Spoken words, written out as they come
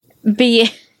be...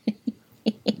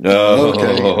 Here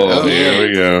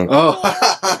we go.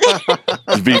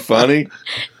 Oh. Be funny?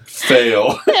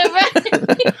 Fail.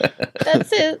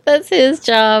 That's his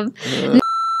job.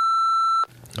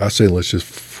 I say let's just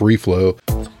free flow.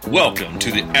 Welcome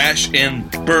to the Ash and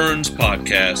Burnz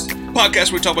podcast.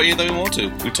 Podcast where we talk about anything we want to.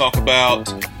 We talk about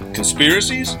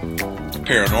conspiracies,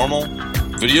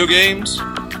 paranormal, video games,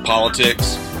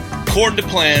 politics, according to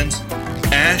plans.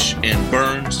 Ash and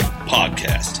Burnz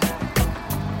podcast.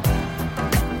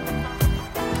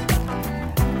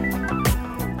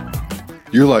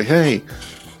 You're like, hey,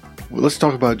 well, let's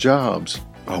talk about jobs.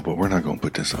 Oh, but we're not going to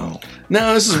put this on.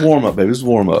 No, this is warm up, baby. This is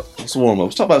warm up. Let's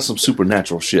talk about some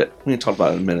supernatural shit. We can talk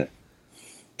about it in a minute.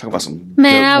 Talk about some.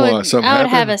 Man, I would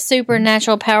have a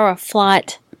supernatural power of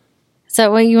flight. Is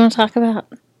that what you want to talk about?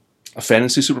 A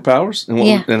fantasy superpowers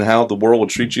and how the world would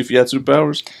treat you if you had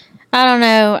superpowers. I don't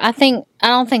know. I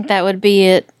don't think that would be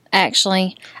it.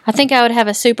 Actually, I think I would have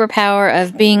a superpower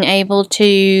of being able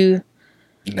to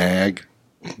nag.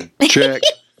 Check.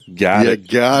 Got it.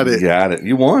 Got it. Got it.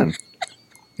 You won.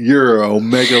 You're an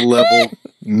omega level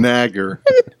nagger.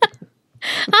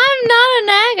 I'm not a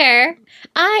nagger.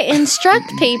 I instruct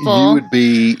people You would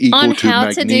be equal on to how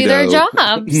Magneto. to do their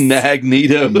jobs.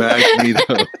 Magneto.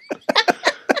 Magneto.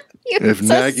 If so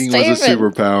nagging was a stupid.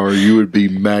 superpower, you would be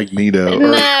Magneto.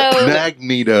 No.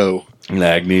 Magneto.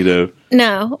 Magneto.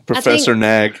 No, Professor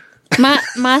Nag. My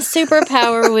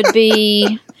superpower would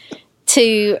be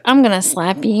to. I'm gonna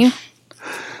slap you,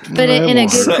 but in a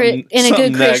good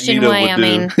Something Christian Magneto way. would I do.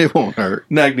 mean, It won't hurt.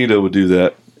 Magneto would do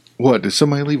that. What? Did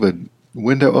somebody leave a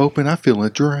window open? I feel a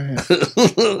draft.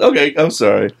 Okay, I'm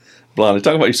sorry. Blondie,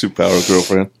 talk about your superpower,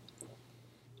 girlfriend.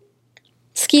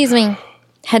 excuse me,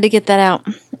 had to get that out.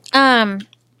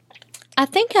 I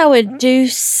think I would do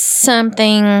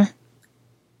something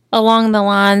along the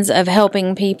lines of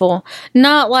helping people.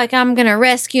 Not like I'm going to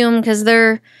rescue them because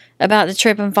they're about to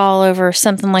trip and fall over or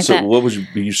something like that. So what would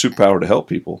be your superpower to help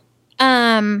people?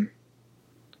 Like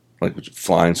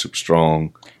flying super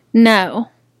strong? No.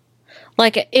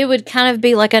 Like, it would kind of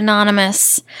be like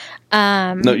anonymous.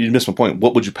 No, you missed my point.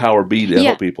 What would your power be to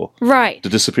help people? Right. To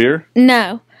disappear?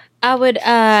 No. I would,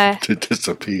 To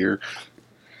disappear.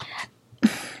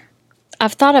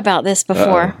 I've thought about this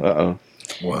before. Uh-oh.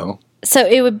 Well, So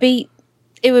it would be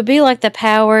like the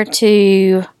power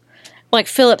to like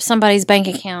fill up somebody's bank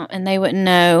account and they wouldn't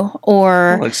know,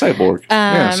 or Like Cyborg.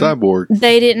 Cyborg.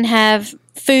 they didn't have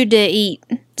food to eat,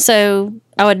 so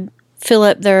I would fill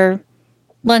up their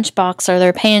lunchbox or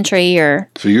their pantry. Or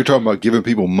So you're talking about giving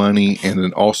people money and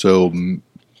then also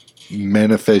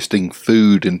manifesting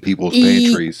food in people's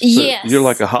pantries. So yes, you're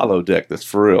like a holodeck that's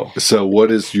for real. So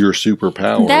what is your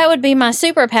superpower? that would be my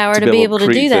superpower to be able to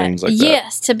do create that. things like that.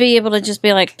 Yes, to be able to just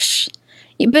be like, psh.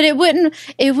 But it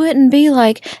wouldn't be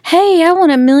like, hey, I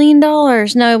want $1 million.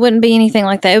 No, it wouldn't be anything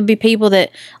like that. It would be people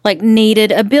that like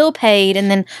needed a bill paid,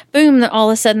 and then boom, all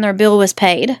of a sudden their bill was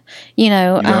paid. You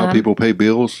know how people pay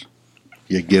bills?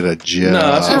 You get a job. No,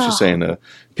 that's what you're saying.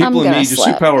 People I'm in gonna need. Your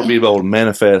slap superpower would be able to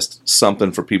manifest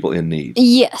something for people in need.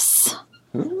 Yes.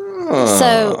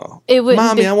 So it would.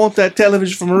 Mommy, I want that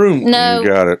television from a room. No. You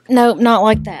got it. No, not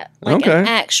like that. Like Okay. an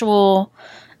actual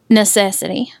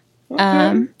necessity.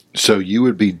 So you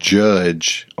would be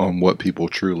judge on what people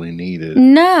truly needed.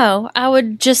 No, I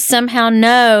would just somehow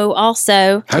know.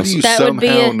 Also, How do you that would be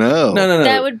somehow know? No.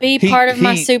 that would be part of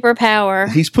my superpower.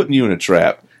 He's putting you in a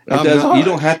trap. I'm not. You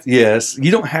don't have to. Yes,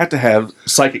 you don't have to have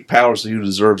psychic powers so you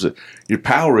deserves it. Your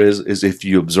power is if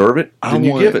you observe it, then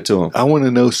you give it to him. I want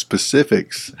to know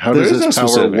specifics. How There does is this no power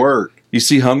specific. work? You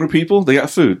see hungry people, they got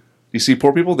food. You see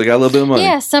poor people, they got a little bit of money.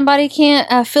 Yeah, somebody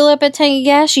can't fill up a tank of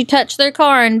gas. You touch their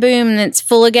car, and boom, it's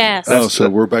full of gas. Oh, so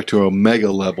we're back to a mega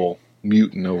level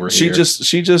mutant over here.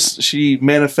 She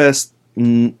manifests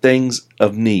things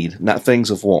of need, not things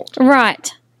of want.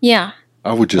 Right? Yeah.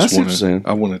 I would just That's want interesting. to.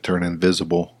 I want to turn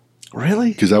invisible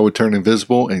Really? because I would turn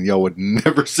invisible and y'all would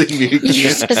never see me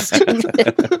You're again. so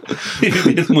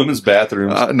stupid. In women's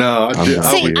bathrooms. No, I did.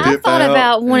 See, would I dip thought out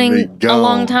about and wanting be a gone.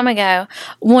 long time ago,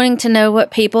 wanting to know what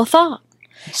people thought.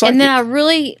 Psychic. And then I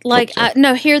really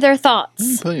hear their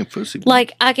thoughts. Playing pussy.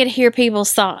 Like I could hear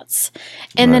people's thoughts,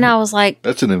 and then I was like,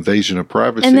 That's an invasion of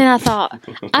privacy. and then I thought,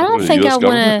 I don't The think US I want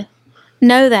government? to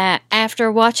know that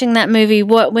after watching that movie,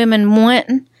 What Women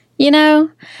Want. You know,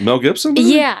 Mel Gibson?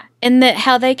 yeah, and that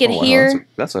how they could Oh, wow, hear.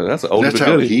 That's an oldie That's but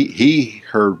how goodie. he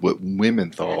heard what women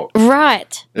thought.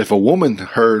 Right. If a woman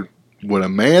heard what a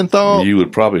man thought, You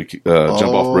would probably jump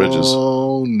off bridges.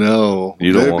 Oh no!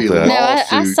 You don't There'd want be that. No, I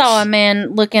lawsuits. saw a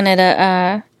man looking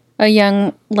at a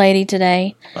young lady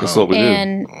today, That's what we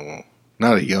and do.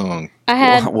 Not a young. I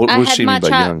had What I does had she my mean by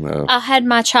child. young, though? I had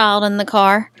my child in the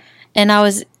car, and I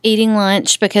was eating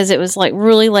lunch because it was like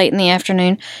really late in the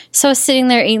afternoon. So I was sitting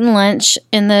there eating lunch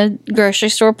in the grocery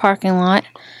store parking lot,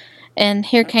 and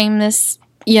here came this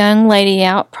young lady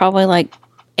out, probably like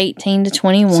 18 to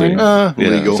 21. See? Yeah,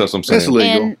 Legal. that's what I'm saying. It's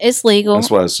legal. And it's legal. That's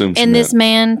what I assumed she And this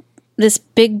meant. man, this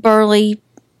big burly,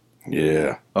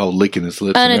 Yeah. Oh, licking his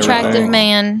lips. and unattractive everything.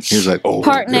 man He was like, oh,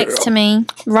 parked next to me,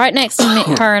 right next to me,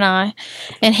 her and I.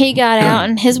 And he got out,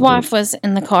 and his wife was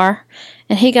in the car.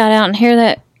 And he got out and hear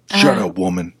that Shut up,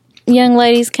 woman. young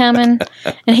lady's coming,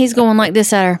 and he's going like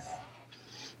this at her.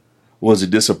 Was he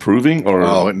disapproving or?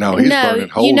 Oh, no, he's burning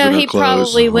holes you know, in her he clothes.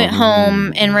 probably went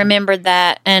home and remembered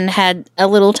that and had a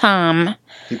little time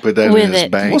He put that with in his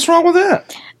it. bank. What's wrong with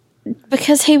that?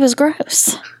 because he was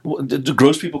gross. Do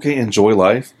gross people can't enjoy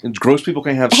life? Gross people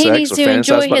can't have He sex needs or to fantasize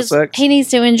enjoy about his. sex? He needs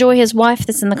to enjoy his wife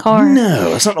that's in the car. No,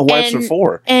 that's not what wives are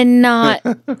for. And not.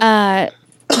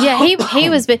 Yeah,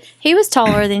 he was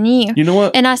taller than you. You know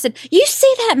what? And I said, "You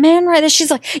see that man right there?"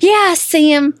 She's like, "Yeah, I see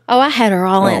him." Oh, I had her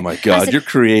all in. Oh my God, I said- you're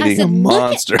creating a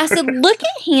monster. I said, "Look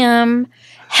at him."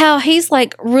 How he's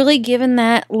like really giving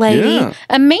that lady Yeah.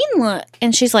 a mean look.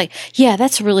 And she's like, "Yeah,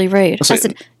 that's really rude." I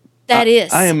said, "That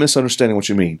is." I am misunderstanding what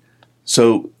you mean.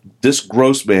 So this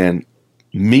gross man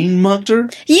mean mugged her?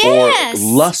 Yes.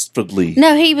 Or lustfully?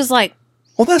 No, he was like,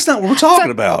 Well, that's not what we're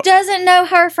talking about. doesn't know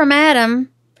her from Adam.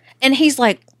 And he's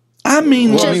like, I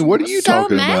mean, Well, I mean, what are you so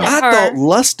talking mad about? at I her. thought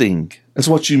lusting is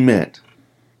what you meant.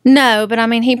 no, but I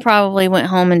mean, he probably went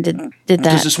home and did Because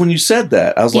that. just when you said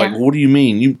that, I was like, Yeah. "What do you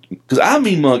mean?" Because I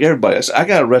mean mug everybody. I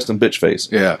got a resting bitch face.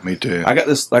 Yeah, me too. I got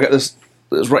this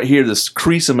right here, this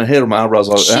crease in my head or my eyebrows.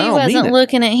 I She don't mean wasn't it.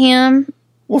 looking at him,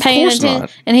 Well, of paying course attention,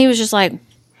 not. and he was just like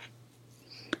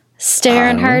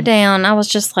staring her down. I was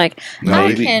just like,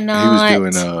 I he cannot.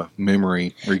 was doing a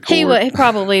memory record. He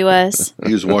probably was.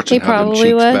 He was watching He how them probably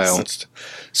cheeks was. bounced.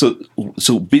 So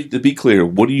to be clear,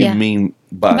 what do you Yeah. mean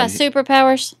by By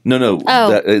superpowers? no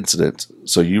Oh. that incident?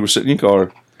 So you were sitting in your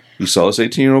car, you saw this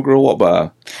 18-year-old girl walk by,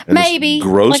 and this Maybe.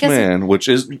 gross Like I said- man, which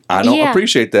is I don't Yeah.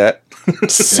 appreciate that.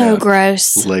 So Yeah.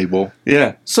 gross. Label.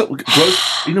 Yeah, so gross.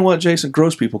 You know what, Jason?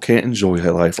 Gross people can't enjoy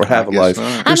their life or have a guess life. not.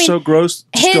 They're I mean, so gross.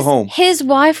 Just go home. His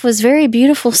wife was very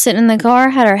beautiful sitting in the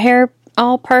car, had her hair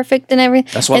all perfect and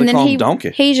everything. That's why and they then call he, him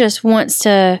Donkey. He just wants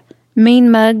to mean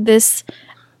mug this.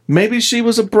 Maybe she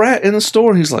was a brat in the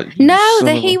store. He's like, No, son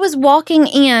that of he a-" was walking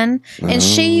in and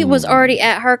she was already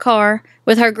at her car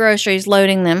with her groceries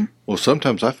loading them. Well,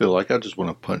 sometimes I feel like I just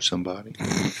want to punch somebody.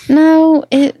 No,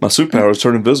 My superpowers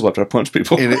turn invisible after I punch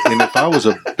people. And if I was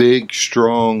a big,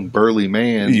 strong, burly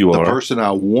man, You the are. person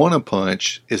I want to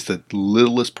punch is the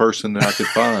littlest person that I could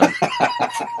find.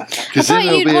 I Because thought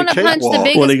you'd want to punch the What are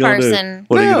biggest you gonna person. do?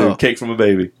 What are you gonna No. do? Cake from a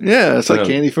baby. Yeah, it's like No.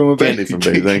 candy from a baby. Candy from a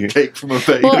baby, thank you. Cake from a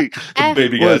baby. Well, The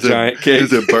baby What got is a it? giant cake.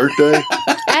 Is it birthday? Is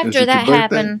After it that your birthday?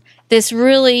 happened, this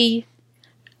really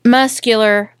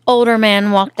muscular older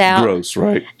man walked out. Gross,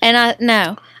 right? And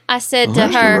I said to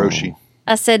That's her, Hiroshi.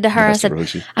 I said to her, That's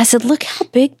Hiroshi. I said, look how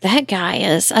big that guy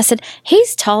is. I said,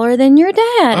 he's taller than your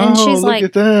dad. And Oh, she's look like,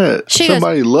 at that. she goes-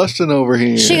 Somebody lusting over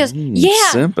here. she goes, yeah.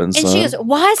 simping, And son. she goes,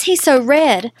 why is he so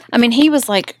red? I mean, he was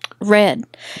like red.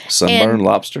 Sunburned and-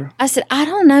 lobster. I said, I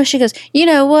don't know. She goes, you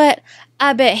know what?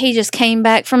 I bet he just came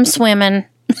back from swimming.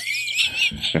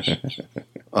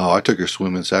 Oh, I took her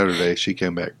swimming Saturday. She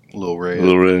came back a little red. A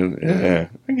little red. Yeah,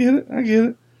 I get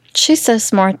it. She's so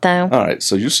smart, though. All right,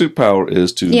 so your superpower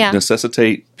is to Yeah.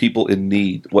 necessitate people in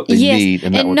need what they Yes, need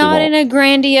and not what not they in want. a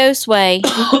grandiose way.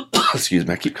 Excuse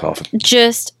me, I keep coughing.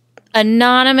 Just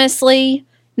anonymously.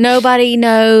 Nobody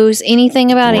knows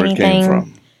anything about Where it anything. came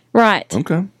from. Right.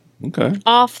 Okay.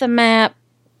 Off the map.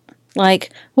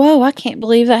 Like, whoa, I can't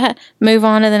believe that. Move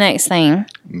on to the next thing.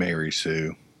 Mary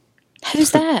Sue.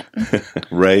 Who's that?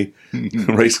 Ray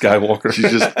Skywalker.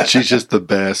 She's just the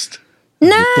best.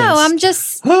 No, I'm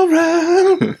just. All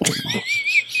right.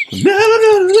 Never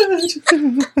gonna let you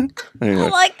go. I Anyway,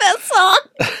 like that song.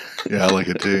 Yeah, I like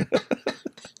it too.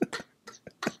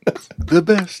 The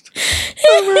best.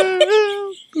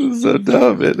 so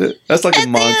dumb, isn't it? That's like a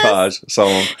montage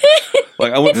song.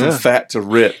 Like I went from Yeah. fat to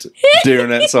ripped during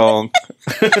that song.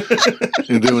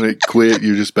 And then when it quit,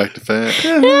 you're just back to fat.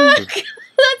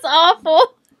 That's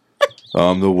awful.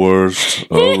 I'm the worst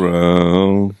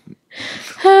around.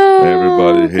 Oh,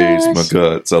 Everybody hates my gosh.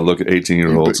 guts. I look at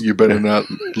 18-year-olds. You better not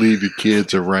leave your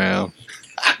kids around.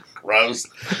 Gross.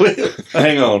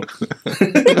 Hang on.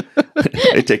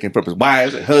 They taking purpose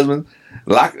wives and husbands.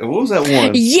 Like, what was that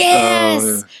one?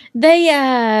 Yes, they.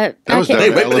 That was They down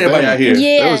in raping everybody out Alabama. here.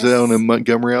 Yes. That was down in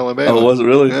Montgomery, Alabama. Oh, was it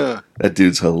really? Yeah. That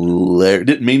dude's hilarious.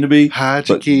 Didn't mean to be. Hide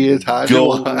your but kids, hide your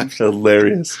golden wives.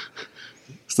 hilarious.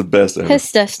 It's the best ever. His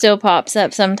stuff still pops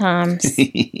up sometimes.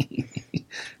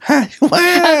 Hide your wife,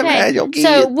 Okay, hide your kids.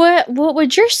 so what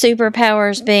would your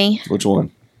superpowers be? Which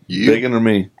one? You, Bacon or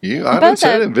me? you. I didn't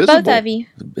say invisible. both of you.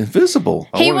 Invisible.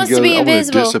 I He wanna wants to be I wanna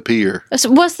invisible. disappear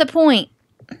So what's the point?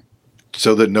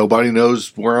 so that nobody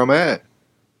knows where I'm at.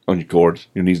 On your cord.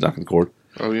 Your knee's knocking the cord.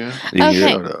 Oh yeah. You can hear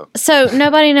Okay. it. Shut up. So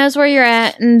nobody knows where you're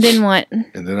at, and then what?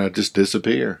 And then I just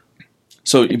disappear.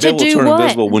 So you'd be To able to do turn what?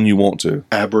 invisible when you want to.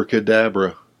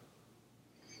 Abracadabra.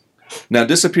 Now,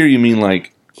 disappear, you mean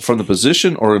like from the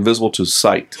position or invisible to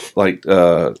sight? Like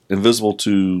invisible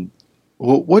to...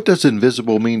 Well, what does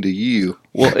invisible mean to you?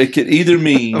 Well, it could either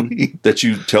mean that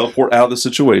you teleport out of the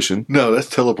situation. No, that's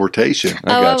teleportation.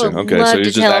 I Oh, got I you. would Okay, love so to you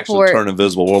just actually teleport. turn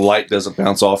invisible where light doesn't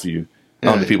bounce off of you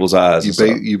onto Yeah. people's eyes. You, and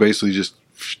stuff. you basically just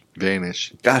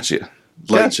vanish. Gotcha.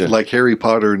 Like, Gotcha. like Harry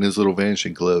Potter in his little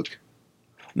vanishing cloak.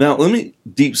 Now, let me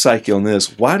deep psyche on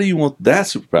this. Why do you want that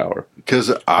superpower?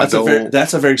 Because I don't.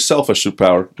 That's a very selfish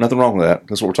superpower. Nothing wrong with that.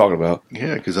 That's what we're talking about.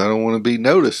 Yeah, because I don't want to be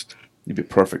noticed. You'd be a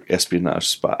perfect espionage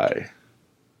spy.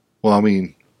 Well, I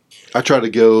mean, I try to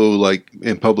go like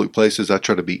in public places. I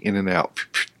try to be in and out,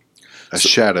 a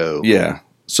shadow. Yeah.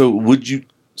 So would you?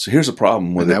 So here's a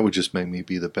problem with And it. that would just make me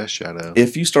be the best shadow.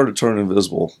 If you started turning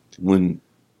invisible when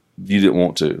you didn't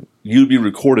want to, you'd be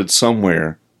recorded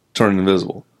somewhere turning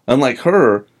invisible. Unlike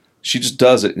her, she just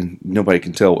does it and nobody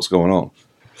can tell what's going on.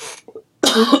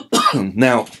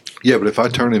 Now, Yeah, but if I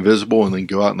turn invisible and then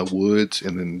go out in the woods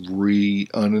and then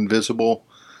uninvisible,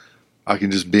 I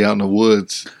can just be out in the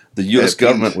woods. the U.S. At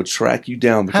government peace. would track you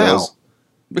down How?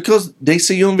 because they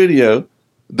see you on video.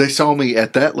 They saw me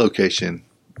at that location.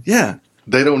 Yeah.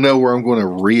 They don't know where I'm going to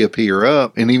reappear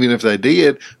up. And even if they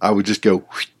did, I would just go.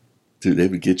 Dude, they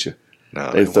would get you. No,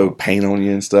 They'd they throw won't. paint on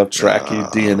you and stuff, track you,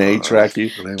 DNA track you.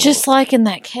 They won't. Just like in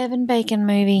that Kevin Bacon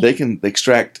movie. They can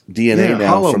extract DNA Yeah, now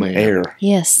Hollow from Man. air.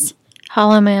 Yes.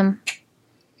 Hollow Man.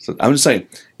 So I'm just saying,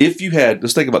 if you had,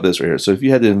 let's think about this right here. So if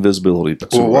you had the invisibility,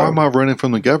 Well, why am I running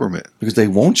from the government? Because they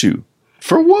want you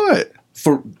For what?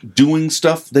 for doing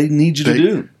stuff they need you to They-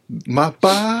 do. My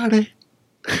body.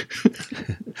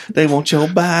 They want your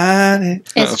body.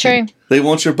 It's true. They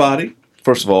want your body.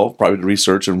 First of all, probably to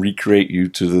research and recreate you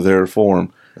to their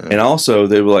form. And also,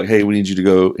 they were like, hey, we need you to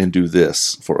go and do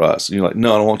this for us. And you're like,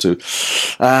 no, I don't want to.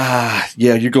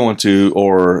 Yeah, you're going to.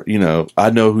 Or, I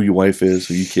know who your wife is,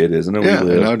 who your kid is. I know where Yeah, you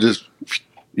and live. I'll just.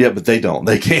 Yeah, but they don't.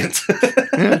 They can't.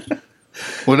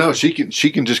 Well, no, she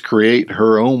can just create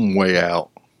her own way out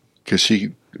because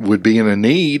she would be in a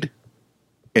need,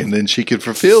 and then she could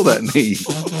fulfill that need.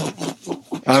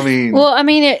 I mean, Well, I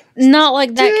mean, not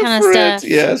like that kind of Different. stuff.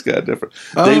 Yeah, it's kind of different.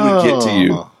 They would get to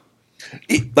you. oh,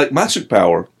 Like my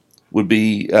superpower would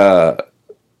be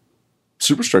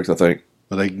super strength, I think.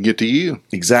 well, they can get to you.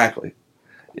 Exactly.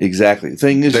 The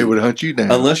thing is, They would hunt you down.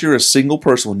 unless you're a single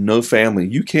person with no family,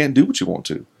 you can't do what you want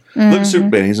to. Look at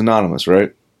Superman. He's anonymous,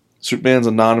 right? Superman's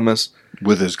anonymous.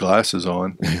 with his glasses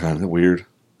on. Yeah, they're weird.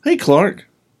 Hey, Clark.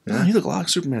 Yeah. You look like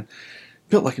Superman.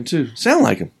 Built like him, too. Sound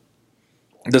like him.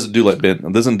 Doesn't do like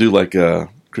Ben. Doesn't do like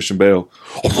Christian Bale.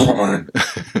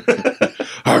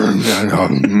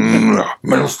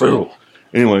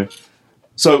 Anyway,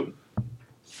 so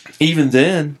even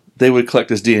then, they would collect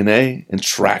his DNA and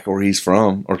track where he's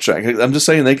from, or track. I'm just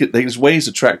saying there's ways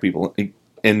to track people,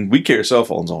 and we carry cell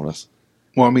phones on us.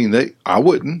 Well, I mean, I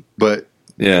wouldn't, but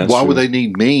Yeah, why would they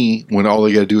need me when all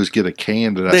they got to do is get a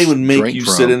can that They I would make drink you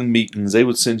from? sit in meetings. They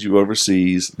would send you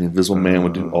overseas. The Invisible Man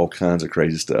would do all kinds of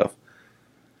crazy stuff.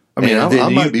 I mean, and then I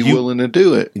might be you- willing to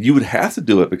do it. You would have to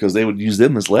do it because they would use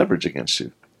them as leverage against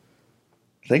you.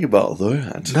 Think about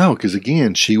that. No, because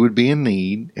again, she would be in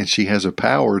need, and she has a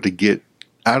power to get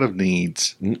out of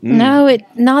needs. Mm-mm. No,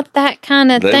 not that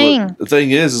kind of They thing. would- the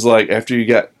thing is like after you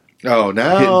got Oh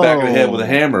no! hit back of the head with a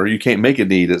hammer, you can't make a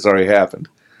need. It's already happened.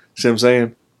 See what I'm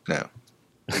saying? No.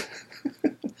 Like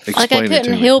I Explain it to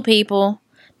couldn't me. heal people.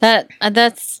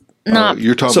 That's not.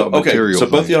 You're talking So about okay, material. so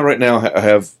both of things. y'all right now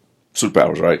have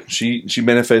superpowers, right? She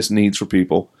manifests needs for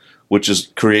people, which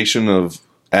is creation of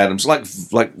atoms. Like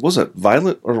was that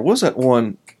Violet or was that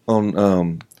one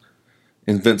on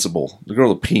Invincible? The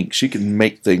girl with pink. She can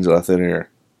make things out of thin air.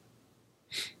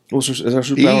 What's her? Is her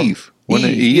superpower? Eve.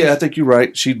 Wasn't it Eve? Yeah, I think you're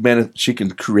right. She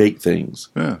can create things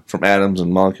Yeah. from atoms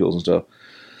and molecules and stuff.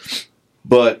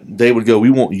 But they would go, we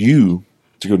want you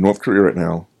to go to North Korea right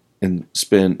now and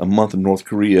spend a month in North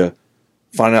Korea,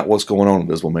 find out what's going on,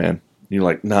 Invisible Man. You're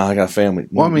like, nah, I got a family.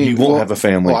 Well, I mean, you won't have a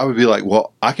family. Well, I would be like,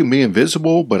 well, I can be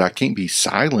invisible, but I can't be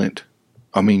silent.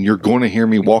 I mean, you're going to hear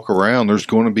me walk around. There's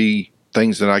going to be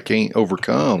things that I can't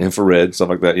overcome. Infrared, stuff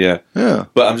like that, yeah. Yeah.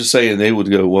 But I'm just saying, they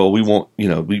would go, well, we want,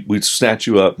 we'd snatch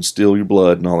you up and steal your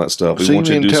blood and all that stuff. We So want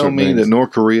you you to mean do tell certain me things. that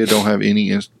North Korea don't have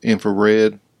any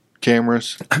infrared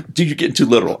cameras? Dude, you're getting too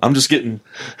literal. I'm just getting...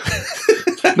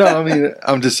 No, I mean,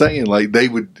 I'm just saying, like, they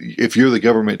would, if you're the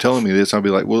government telling me this, I'd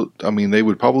be like, well, I mean, they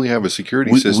would probably have a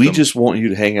security system. We just want you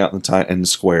to hang out in the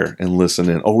square and listen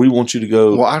in. Or we want you to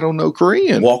go... Well, I don't know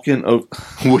Korean. Walk in...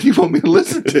 What do you want me to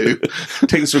listen to?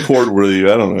 Take this recorder with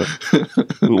you. I don't know.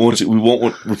 We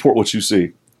won't report what you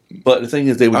see. But the thing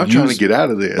is, they would I'm trying to get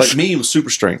out of this. Like me with super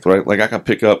strength, right? Like I can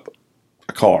pick up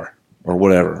a car or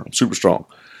whatever. I'm super strong.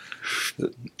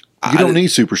 You don't need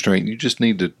super strength. You just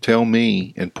need to tell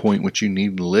me and point what you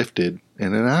need lifted,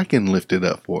 and then I can lift it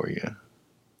up for you.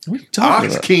 What are you talking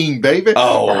Ox about? King, baby.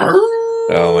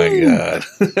 Oh my God.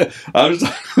 I'm just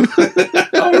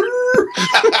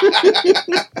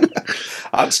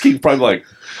Ox King probably like,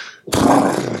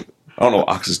 I don't know what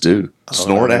oxes do.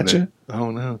 Snort at you? Oh,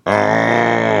 no.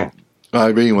 All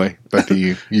right, but anyway, back to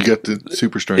you. You got the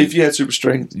super strength. If you had super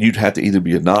strength, you'd have to either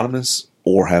be anonymous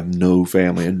or have no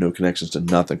family and no connections to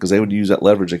nothing, because they would use that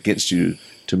leverage against you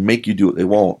to make you do what they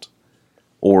want.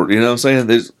 Or, you know what I'm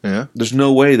saying? There's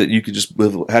no way that you could just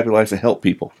live a happy life and help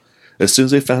people. As soon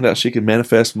as they found out she could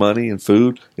manifest money and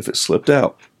food, if it slipped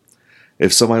out,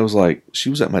 if somebody was like, she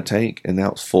was at my tank and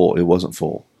now it's full, it wasn't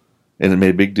full. And it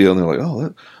made a big deal, and they're like,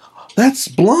 oh, that's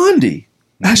Blondie.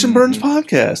 Ash and Burnz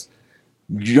podcast.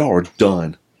 Y'all are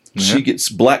done. Yeah. She gets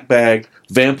black bagged,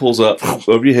 van pulls up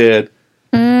over your head.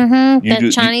 Mm-hmm.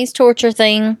 That Chinese torture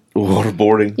thing.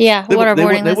 Waterboarding. Yeah,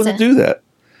 waterboarding. They wouldn't do that.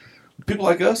 People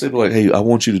like us, they'd be like, hey, I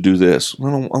want you to do this.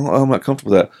 I'm not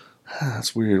comfortable with that.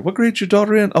 That's weird. What grade's your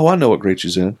daughter in? Oh, I know what grade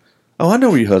she's in. Oh, I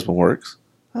know where your husband works.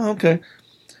 Oh, okay.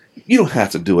 You don't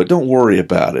have to do it. Don't worry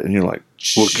about it. And you're like,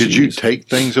 well, could you take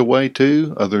things away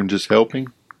too, other than just helping?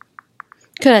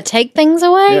 Could I take things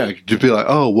away? Yeah, just be like,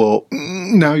 oh, well,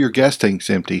 now your gas tank's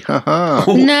empty. Ha-ha.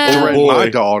 No. Or my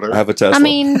daughter. I have a Tesla. I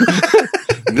mean,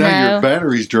 now your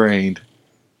battery's drained.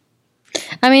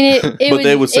 I mean, it but would,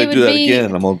 they would say, would do that be,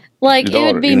 again. I'm on like, your daughter,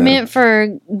 it would be meant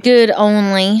for good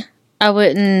only. I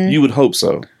wouldn't. You would hope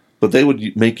so. But they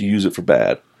would make you use it for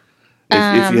bad.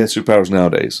 If you had superpowers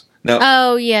nowadays. Now,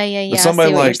 oh, yeah. But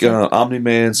somebody like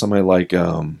Omni-Man, somebody like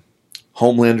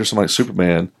Homelander, somebody like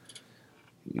Superman,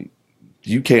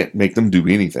 you can't make them do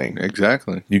anything.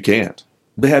 Exactly. You can't.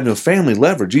 They have no family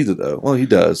leverage either, though. Well, he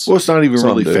does. Well, it's not even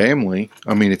really family.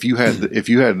 I mean, if you had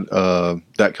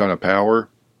that kind of power,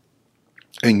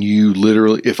 and you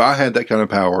literally, if I had that kind of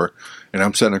power, and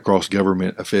I'm sitting across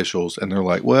government officials, and they're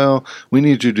like, "Well, we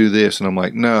need you to do this," and I'm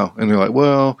like, "No," and they're like,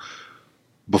 "Well,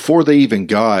 before they even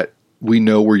we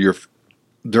know where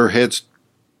their heads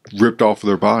ripped off of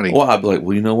their body." Well, I'd be like,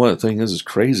 "Well, you know what? The thing is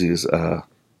crazy is, I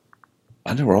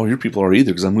know where all your people are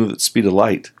either because I move at the speed of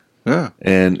light." Yeah,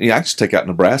 and I can just take out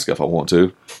Nebraska if I want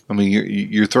to. I mean,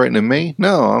 you're threatening me?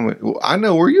 No, I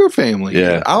know where your family is.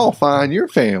 Yeah, I'll find your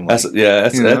family. That's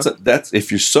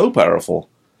if you're so powerful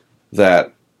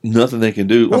that nothing they can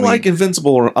do. Well, like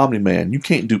Invincible or Omni-Man, you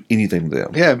can't do anything to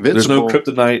them. Yeah, Invincible. There's no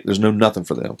kryptonite. There's no nothing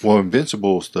for them. Well,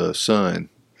 Invincible's the sun.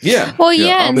 Yeah. Well,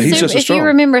 yeah, and if you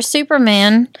remember,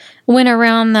 Superman went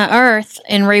around the Earth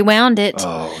and rewound it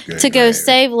to go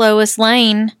save Lois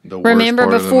Lane. Remember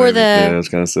before yeah, it's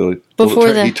kind of silly.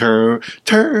 Before he turn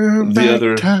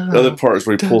the other part is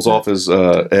where he pulls off his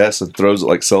S and throws it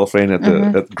like cellophane at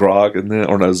the Grog and then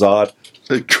or no Zod.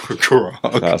 Grog.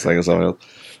 I was thinking something else.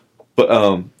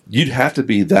 But you'd have to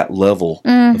be that level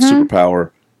of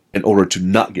superpower in order to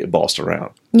not get bossed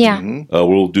around. Yeah.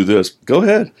 We'll do this. Go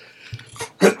ahead.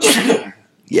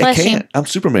 I can't. I'm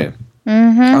Superman.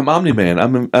 I'm Omni-Man.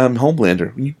 I'm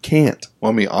Homelander. You can't.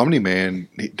 Well, I mean, Omni-Man,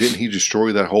 didn't he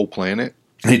destroy that whole planet?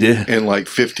 He did. In like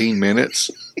 15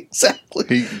 minutes? Exactly.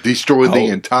 He destroyed the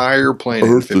entire planet.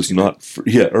 Earth is not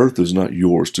Earth is not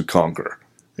yours to conquer.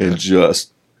 And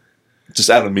just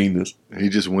out of meanness. He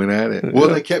just went at it. Well,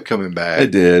 they kept coming back. They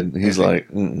did. He's like,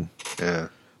 yeah.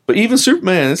 But even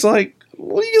Superman, it's like,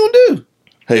 what are you going to do?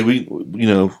 Hey,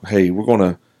 we're going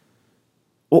to...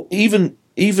 Well, even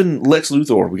Lex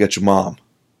Luthor, we got your mom.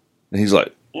 And he's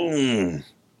like, So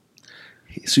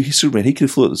he's Superman. He could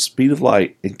have flew at the speed of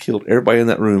light and killed everybody in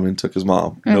that room and took his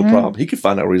mom. No problem. He could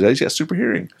find out where he's at. He's got super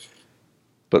hearing.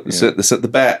 But they set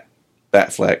the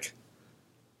bat fleck.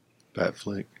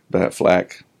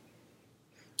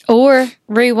 Or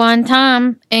rewind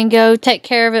time and go take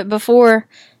care of it before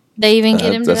they even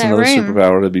get him to that room. That's another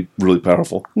superpower that'd be really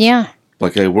powerful. Yeah.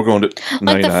 Like, hey, we're going to...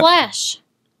 Like the Flash.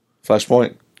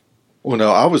 Flashpoint. Well,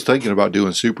 no, I was thinking about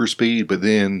doing super speed, but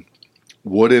then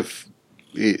what if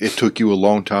it took you a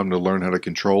long time to learn how to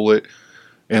control it,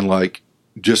 and like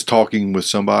just talking with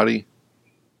somebody,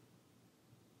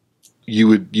 you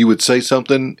would say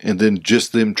something, and then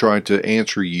just them trying to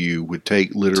answer you would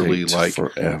take literally like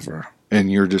forever,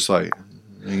 and you're just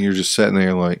sitting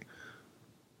there like,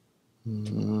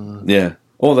 yeah.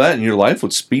 Well, that and your life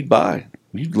would speed by.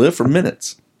 You'd live for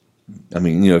minutes. I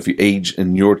mean, if you age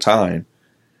in your time,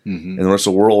 and the rest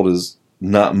of the world is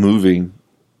not moving,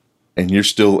 and you're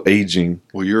still aging.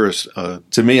 Well, you're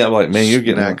to me, I'm like, man, you're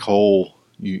getting snack hole.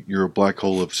 You're a black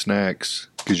hole of snacks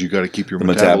because you got to keep your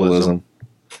metabolism.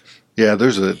 Yeah,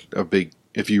 there's a big.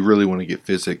 If you really want to get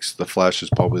physics, the Flash is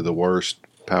probably the worst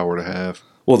power to have.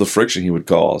 Well, the friction he would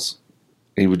cause.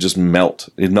 He would just melt.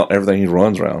 He'd melt everything he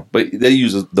runs around. But they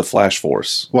use the Flash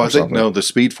Force. Well, I think, no, the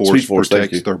Speed Force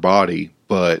protects their body.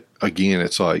 But, again,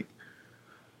 it's like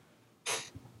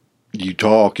you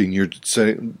talk and you're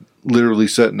literally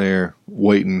sitting there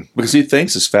waiting. Because he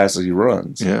thinks as fast as he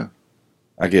runs. Yeah.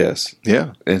 I guess.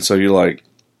 Yeah. And so you're like,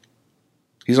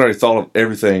 he's already thought of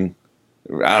everything.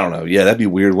 I don't know. Yeah, that'd be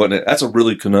weird, wouldn't it? That's a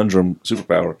really conundrum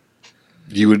superpower.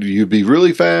 You'd be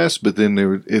really fast, but then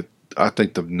I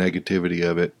think the negativity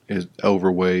of it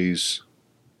overweighs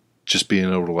just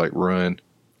being able to like run.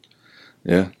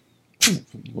 Yeah.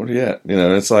 Where are you at?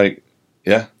 It's like,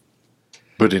 yeah.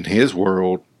 But in his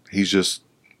world, he's just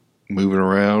moving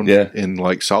around in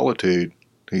like solitude.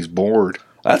 He's bored.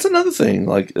 That's another thing.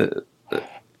 Like,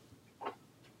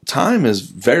 time is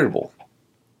variable.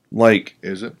 Like,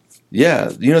 is it? Yeah.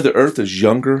 The Earth is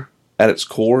younger at its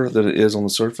core than it is on the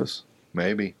surface.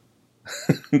 Maybe.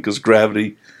 Because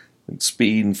gravity and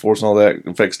speed and force and all that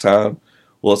affects time.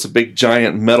 Well, it's a big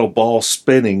giant metal ball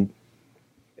spinning,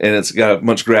 and it's got a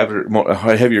much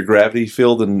heavier gravity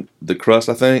field than the crust,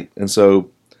 I think. And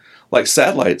so, like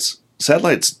satellites,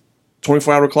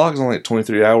 24-hour clock is only like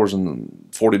 23 hours and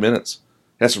 40 minutes.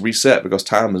 It has to reset because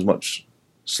time is much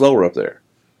slower up there.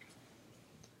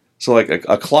 So, like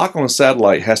a clock on a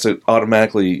satellite has to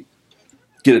automatically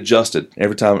get adjusted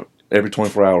every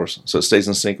 24 hours, so it stays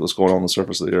in sync with what's going on the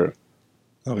surface of the Earth.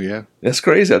 Oh, yeah. That's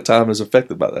crazy how time is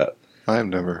affected by that. I've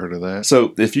never heard of that.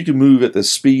 So if you can move at the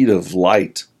speed of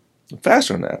light,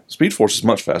 faster than that. Speed Force is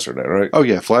much faster than that, right? Oh,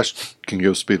 yeah. Flash can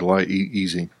go speed of light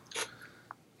easy.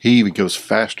 He even goes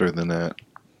faster than that.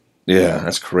 Yeah,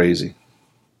 that's crazy.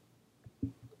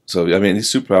 So, I mean,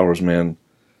 these superpowers, man,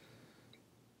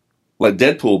 like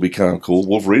Deadpool would be kind of cool.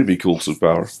 Wolverine would be cool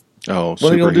superpower. Oh, what are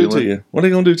they going to do to you? What are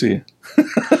they going to do to you?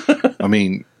 I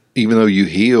mean, even though you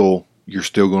heal, you're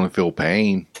still going to feel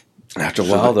pain. After a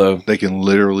while, though. They can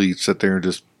literally sit there and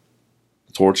just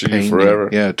torture you forever.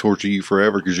 Yeah, torture you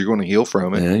forever because you're going to heal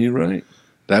from it. Yeah, you're right.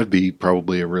 That'd be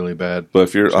probably a really bad. But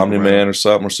if you're Omni-Man or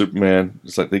something or Superman,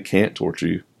 it's like they can't torture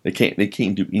you. They can't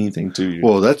do anything to you.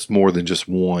 Well, that's more than just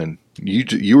one.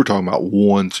 You were talking about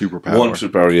one superpower. One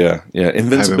superpower, yeah. Yeah,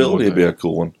 invincibility would be a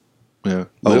cool one. Yeah.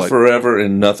 Live forever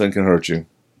and nothing can hurt you.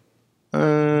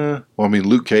 Well, I mean,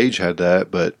 Luke Cage had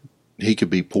that, but he could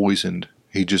be poisoned.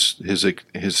 He just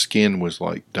his skin was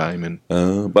like diamond.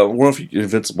 But what if you're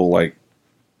invincible? Like,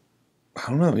 I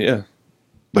don't know. Yeah.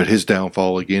 But his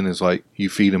downfall again is like you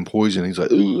feed him poison, he's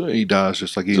like, ooh, he dies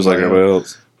just like everybody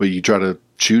else. But you try to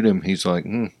shoot him, he's like,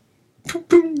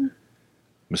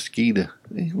 mosquito.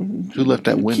 Who left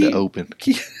that window open?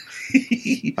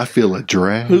 I feel a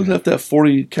drag. Who left that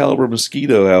 40 caliber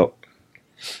mosquito out?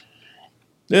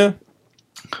 Yeah.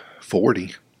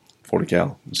 40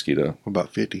 cal mosquito. What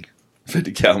about 50?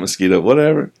 50 cal mosquito,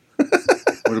 whatever.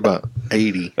 What about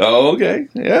 80? Oh, okay.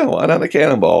 Yeah, why not a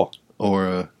cannonball?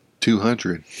 Or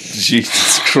 200?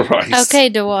 Jesus Christ. Okay,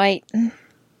 Dwight.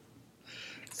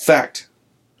 Fact.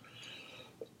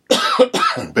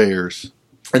 Bears.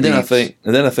 And then I think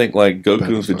like Goku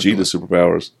and Vegeta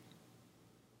superpowers.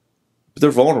 But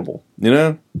they're vulnerable, you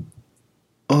know?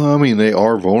 I mean, they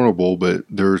are vulnerable, but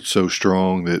they're so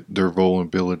strong that their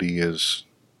vulnerability is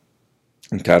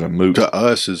kind of moot. To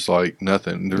us is like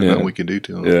nothing. There's nothing we can do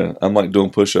to them. Yeah, I'm like doing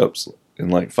push-ups in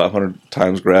like 500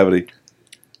 times gravity.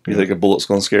 You think a bullet's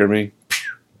going to scare me?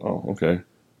 Oh, okay.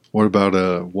 What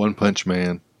about One Punch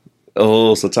Man?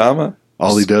 Oh, Saitama?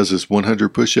 All he does is 100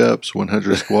 push-ups,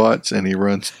 100 squats, and he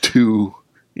runs 2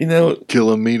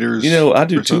 kilometers. I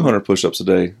do 200 push-ups a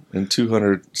day and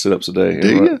 200 sit-ups a day. Do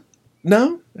you?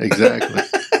 No. Exactly.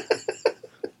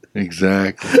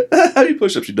 Exactly. How many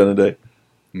push-ups you done a day?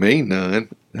 Me, none.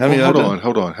 How many? Hold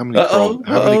on. How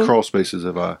many crawl spaces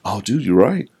have I? Oh, dude, you're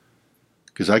right.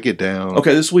 Because I get down.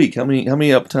 Okay, this week, how many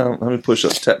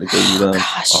push-ups technically you done?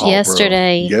 Gosh,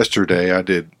 yesterday. Bro. Yesterday, I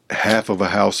did half of a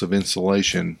house of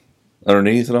insulation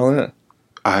underneath and all that.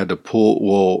 I had to pull.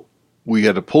 Well, we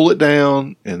had to pull it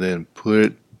down and then put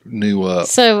it new up.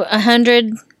 So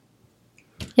 100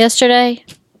 yesterday.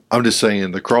 I'm just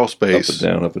saying the crawl space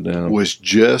Up and down. was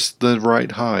just the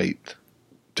right height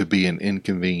to be an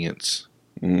inconvenience.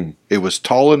 Mm. It was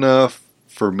tall enough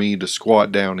for me to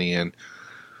squat down in,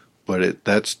 but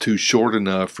that's too short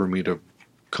enough for me to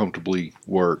comfortably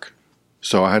work.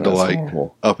 So I had That's to like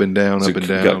horrible. up and down, So up and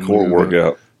you down. got core move.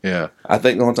 workout. Yeah. I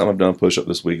think the only time I've done a push-up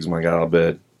this week is when I got out of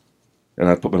bed. And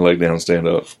I put my leg down and stand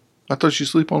up. I thought you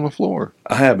sleep on the floor.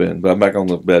 I have been, but I'm back on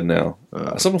the bed now.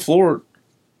 I slept on the floor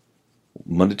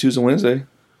Monday, Tuesday, Wednesday.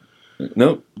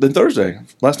 Nope, then Thursday.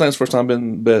 Last night's the first time I've been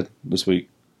in bed this week.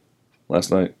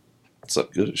 Last night.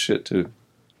 Slept good as shit, too.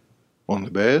 On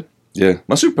the bed? Yeah,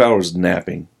 my superpower is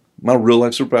napping. My real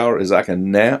life superpower is I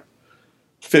can nap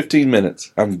 15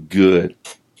 minutes. I'm good.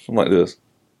 I'm like this.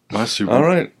 All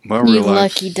right. My You real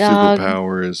life lucky dog.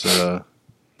 superpower is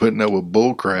putting up with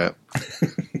bull crap.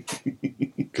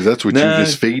 Because that's what you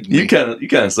just feed me. You kind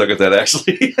of suck at that,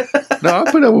 actually. No,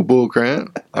 I put up with bull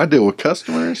crap. I deal with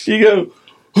customers. You go.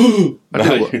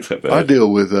 I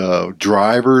deal with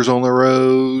drivers on the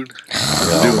road.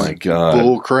 Oh my god,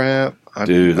 bull crap.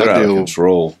 dude, they're out of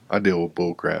control. I deal with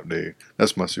bull crap, dude.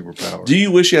 That's my superpower. Do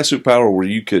you wish you had superpower where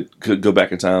you could go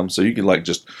back in time so you could like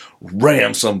just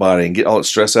ram somebody and get all that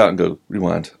stress out and go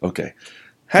rewind? Okay,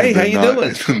 hey, how you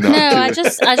doing? No, I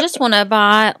just want to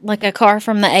buy like a car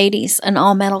from the 80s, an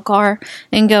all metal car,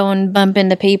 and go and bump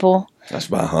into people. That's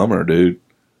buy a Hummer, dude.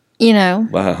 You know,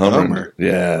 Buy a Hummer.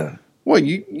 Yeah. Well,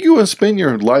 you would spend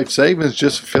your life savings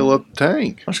just to fill up the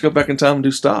tank. I should go back in time and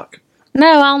do stock.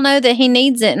 no, I'll know that he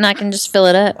needs it, and I can just fill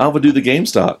it up. I would do the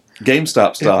GameStop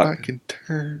stock. If I can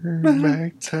turn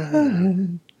back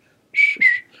time.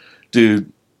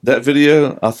 Dude, that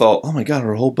video, I thought, oh my god,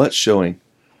 her whole butt's showing.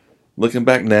 Looking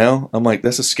back now, I'm like,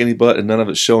 that's a skinny butt and none of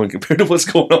it's showing compared to what's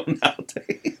going on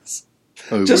nowadays.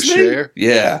 Oh, Just with me? Cher?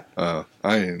 Yeah. I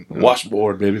ain't.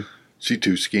 Washboard, baby. She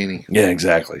too skinny. Yeah,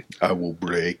 exactly. I will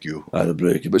break you. I'd have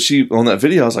break you. But she, on that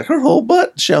video, I was like, her whole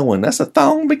butt showing. That's a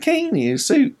thong bikini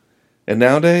suit. And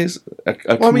nowadays, a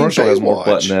commercial has more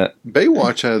butt than that.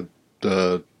 Baywatch had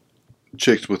the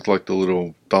chicks with like the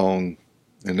little thong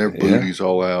and their booties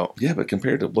all out. Yeah, but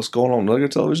compared to what's going on regular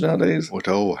television nowadays, With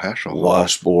the old Hasselhoff.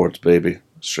 washboards, baby.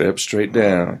 Straight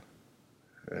down.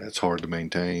 It's hard to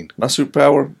maintain. My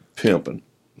superpower, pimping.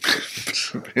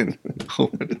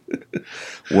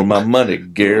 Where my money,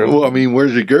 girl. Well, I mean,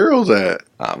 where's your girls at?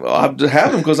 I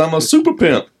have them because I'm a super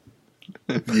pimp.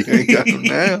 You ain't got them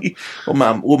now.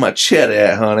 Where my cheddar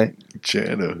at, honey?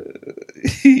 Cheddar.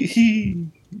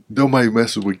 Nobody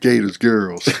messes with Gator's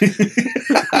girls.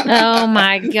 Oh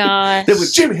my gosh! It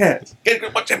was Jimmy hats.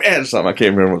 What Jimmy hats or something? I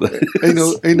can't remember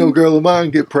that. ain't no girl of mine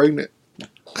get pregnant.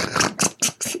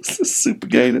 Super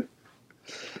Gator.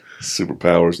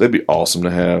 Superpowers. They'd be awesome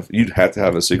to have. You'd have to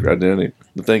have a secret identity.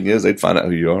 The thing is, they'd find out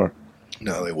who you are.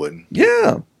 No, they wouldn't.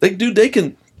 Yeah, they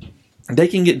can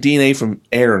get DNA from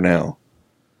air now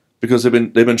because they've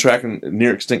been tracking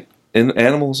near extinct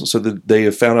animals, so that they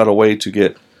have found out a way to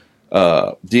get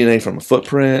DNA from a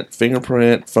footprint,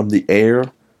 fingerprint from the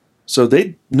air, so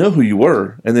they know who you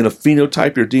were, and then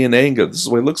phenotype your DNA and go, "This is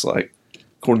what it looks like,"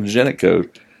 according to genetic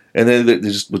code, and then they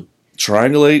just would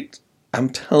triangulate. I'm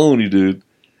telling you, dude,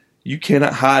 you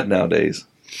cannot hide nowadays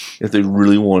if they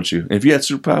really want you. And if you had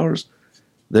superpowers,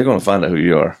 they're going to find out who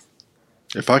you are.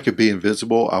 If I could be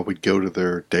invisible, I would go to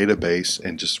their database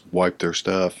and just wipe their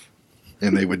stuff,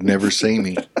 and they would never see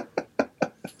me.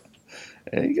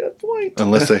 Hey, you got a point.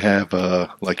 Unless they have,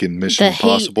 like in Mission The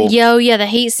Impossible, heat, the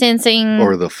heat sensing.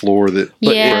 or the floor that.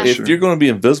 But Yeah. if you're going to be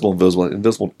invisible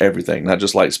to everything, not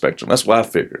just light spectrum. That's what I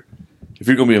figure. If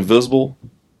you're going to be invisible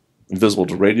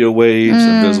to radio waves,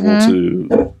 invisible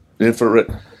to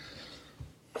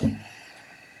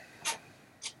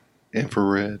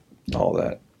infrared. all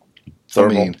that.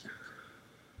 Thermal. I mean,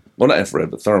 well, not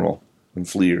infrared, but thermal and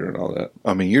FLIR and all that.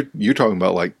 I mean, you're talking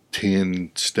about like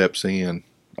 10 steps in.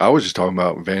 I was just talking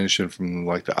about vanishing from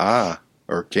like the eye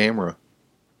or camera.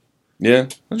 Yeah,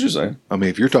 that's just saying. I mean,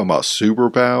 if you're talking about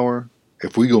superpower,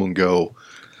 if we go and go,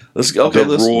 Let's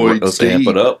roids amp deep.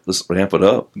 it up. Let's ramp it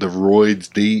up. the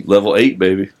roids deep. Level 8,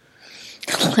 baby.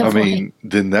 I mean,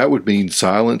 then that would mean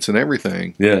silence and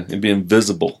everything. Yeah, it'd be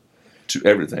invisible to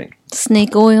everything.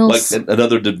 Snake oils. Like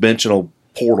another dimensional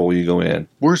portal you go in.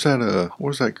 Where's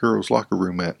that girl's locker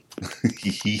room at?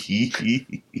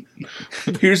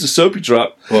 Here's the soapy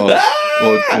drop.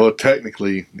 Well,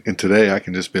 technically, in today, I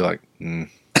can just be like, and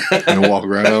walk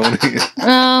right on in.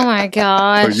 Oh my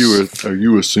gosh! Are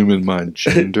you assuming my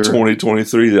gender?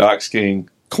 2023, the Ox King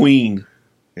Queen.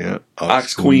 Yeah,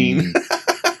 Ox Queen.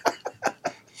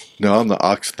 No, I'm the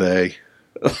ox they.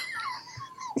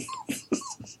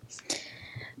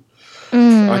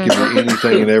 I can do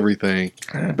anything and everything.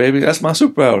 Baby, that's my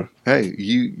superpower. Hey,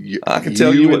 you I can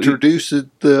tell you what introduced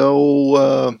the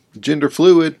old gender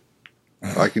fluid.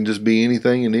 I can just be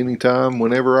anything and anytime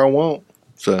whenever I want.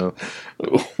 So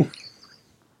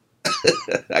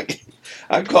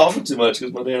I'm coughing too much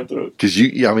because my damn throat. because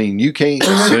you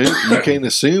can't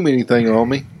assume anything on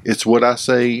me. It's what I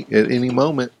say at any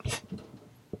moment.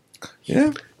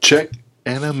 Yeah. Check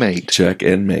and a mate. Check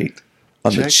and mate.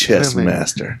 I'm the Check chess and a mate.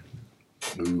 master.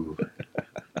 Ooh.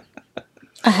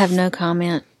 I have no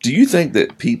comment. Do you think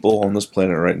that people on this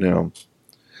planet right now,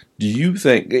 do you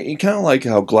think, kind of like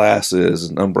how Glass is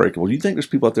and Unbreakable, do you think there's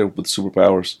people out there with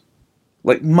superpowers?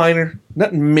 Like minor,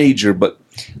 not major, but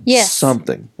Yes.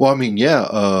 something. Well, I mean,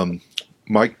 yeah.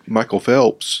 Michael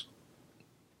Phelps,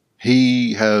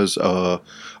 he has, I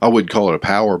wouldn't call it a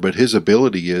power, but his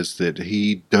ability is that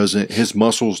his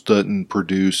muscles doesn't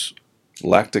produce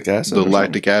Lactic acid. the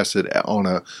lactic acid on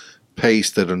a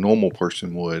pace that a normal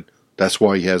person would. That's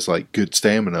why he has like good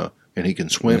stamina and he can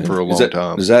swim for a long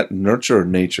time. Is that nurture or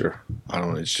nature? I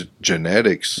don't know. It's just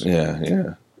genetics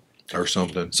Yeah. or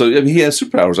something. So he has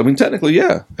superpowers. I mean, technically,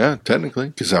 yeah. Yeah, technically,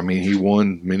 because he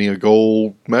won many a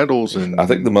gold medals, and I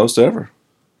think the most ever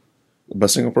by a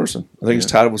single person. I think he's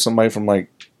tied with somebody from like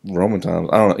Roman times.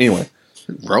 I don't know. Anyway,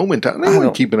 Roman time. They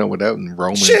weren't keeping up with that in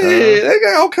Roman shit, time. they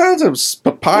got all kinds of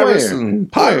papyrus Where?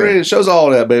 and pottery. It shows all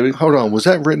that, baby. Hold on, was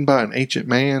that written by an ancient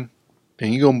man?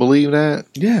 And you gonna believe that?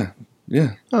 Yeah.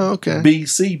 Oh, okay.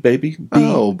 BC, baby.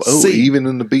 Oh, BC. even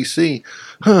in the BC.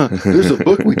 Huh. There's a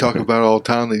book we talk about all the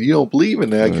time that you don't believe in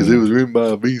that because it was written by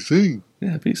a BC.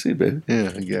 Yeah, BC, baby. Yeah,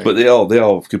 exactly. But they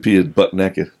all competed butt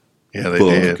naked. Yeah, they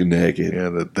Buck did. naked. Yeah,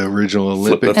 the original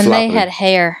Flip Olympics. And they floppity. had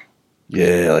hair.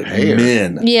 Yeah, like Hair.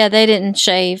 men. Yeah, they didn't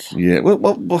shave. Yeah.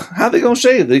 Well, how they gonna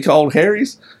shave? They called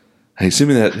Harry's. Hey, send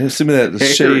me that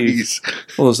shave. Harry's.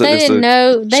 Well, it's They it's didn't a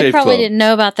know. They shave probably club. didn't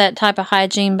know about that type of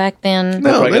hygiene back then.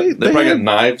 No, They they probably had- got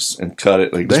knives and cut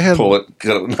it. Like They just had- pull it,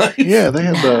 cut it with a knife. Yeah, they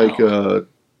had like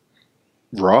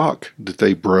rock that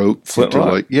they broke. Flint into,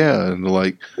 rock? Like, yeah, and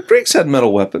like The Greeks had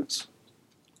metal weapons.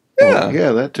 Yeah,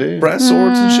 yeah, that too. brass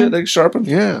swords and shit. They could sharpen.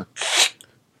 Yeah.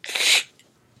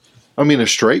 I mean, a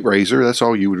straight razor, that's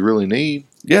all you would really need.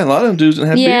 Yeah, a lot of them dudes didn't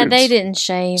have Yeah, beards. they didn't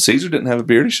shave. Caesar didn't have a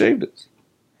beard. He shaved it.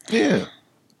 Yeah.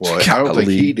 Well, I don't think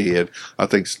Golly. he did. I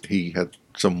think he had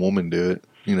some woman do it,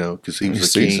 because he was a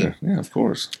Caesar. king. Yeah, of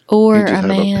course. Or He just a had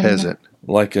man. a peasant.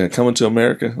 Like Coming to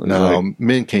America. No,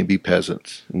 men can't be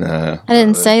peasants. Nah. I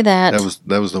didn't say that.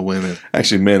 That was the women.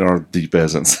 Actually, men are the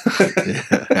peasants.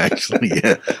 Yeah, actually,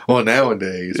 yeah. Well,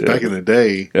 nowadays, back in the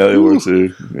day, Yeah, they were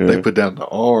too. Yeah. they put down the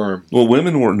arm. Well,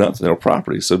 women were nothing; they were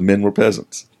property, so men were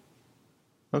peasants.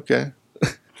 Okay.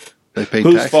 They paid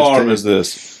Whose taxes. farm too. is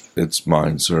this? It's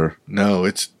mine, sir. No,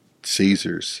 it's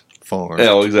Caesar's farm.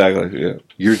 Yeah, exactly. Yeah.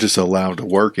 You're just allowed to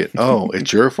work it. Oh,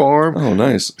 it's your farm? Oh,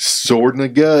 nice. Sword in the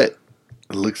gut.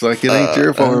 It looks like it ain't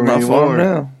your farm my anymore. farm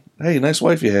now. Hey, nice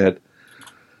wife you had.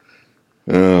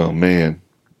 Oh man,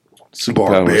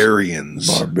 Superpowers.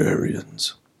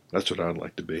 Barbarians. That's what I'd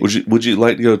like to be. Would you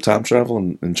like to go time travel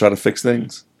and try to fix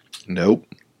things? Nope.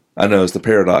 I know it's the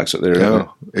paradox right there. isn't it?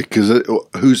 No. Because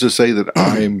who's to say that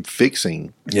I'm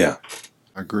fixing? Yeah.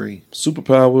 I agree.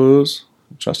 Superpowers.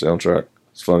 I'm trying to stay on track.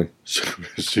 It's funny.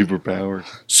 Superpowers.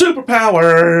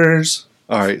 Superpowers.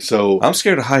 All right, so I'm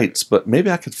scared of heights, but maybe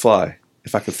I could fly.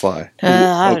 If I could fly.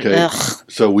 okay. Ugh.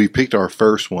 So we picked our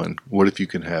first one. What if you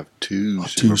can have two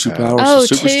superpowers? Oh,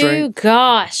 Super two? strength.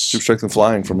 Gosh. Super strength and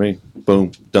flying for me.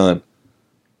 Boom. Done.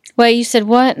 Wait, you said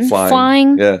what?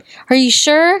 Flying. Yeah. Are you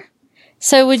sure?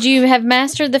 So would you have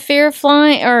mastered the fear of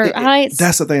flying or heights?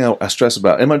 That's the thing I stress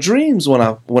about. In my dreams, when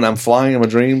I'm flying in my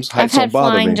dreams, I've heights had don't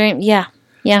bother flying me. dreams.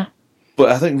 Yeah.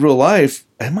 But I think in real life,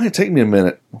 it might take me a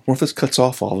minute. What if this cuts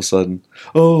off all of a sudden?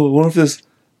 Oh, what if this,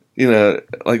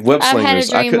 like web I've had a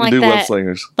slingers? I dream couldn't like do web that.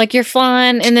 slingers. Like you're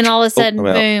flying and then all of a sudden, I'm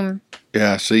out. boom.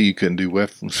 Yeah, see, you couldn't do web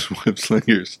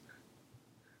slingers.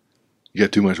 You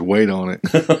got too much weight on it.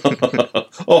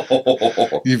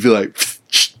 Oh, You'd be like,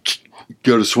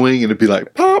 go to swing, and it'd be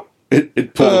like, pop.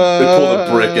 it pulled a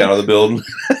brick out of the building.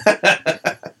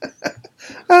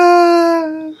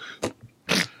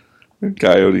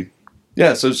 Coyote.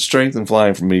 Yeah, so strength and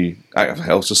flying for me.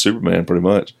 It's just Superman, pretty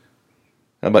much.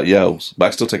 How about yells? But I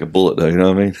still take a bullet, though, you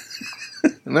know what I mean?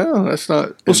 No, that's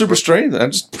not. Well, super strength,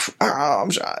 I'm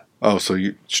shot. Oh, so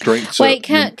you strength. So Wait,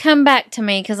 come back to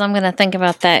me because I'm going to think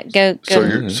about that. Go.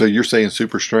 So you're saying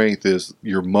super strength is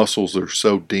your muscles are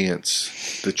so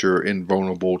dense that you're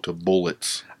invulnerable to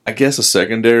bullets. I guess a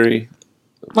secondary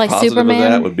like positive Superman.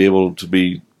 of that would be able to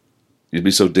be you'd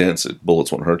be so dense that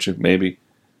bullets won't hurt you. Maybe.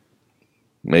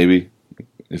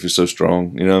 If you're so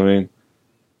strong, you know what I mean?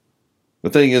 The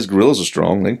thing is, gorillas are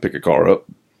strong. They can pick a car up.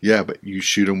 Yeah, but you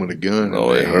shoot them with a gun.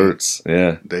 Oh, it hurts.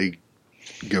 Yeah. They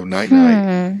go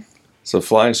night-night. So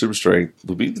flying super strength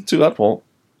would be the two I'd want.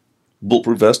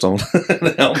 Bulletproof vest on and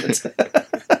a helmet.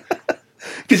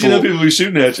 Because you know people be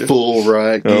shooting at you. Full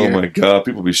riot gear. Oh my God,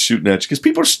 people be shooting at you because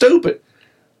people are stupid.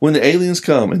 When the aliens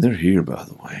come, and they're here, by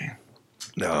the way.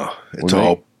 No, it's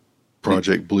all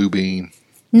Project Bluebeam.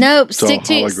 Nope. It's Stick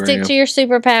to your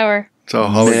superpower. It's all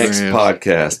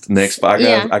holograms. Next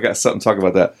podcast. I got something to talk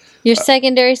about that. Your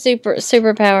secondary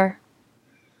superpower.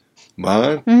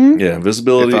 Mine? Mm-hmm. Yeah,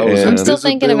 invisibility. I'm still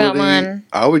thinking about mine.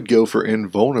 I would go for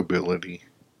invulnerability.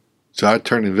 So I'd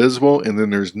turn invisible, and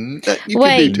then there's nothing you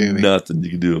can do to me. Nothing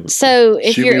you can do. So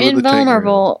if you're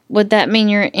invulnerable, would that mean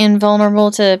you're invulnerable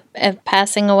to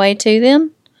passing away to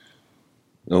them?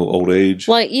 Oh, old age.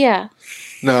 Like, yeah.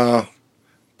 No.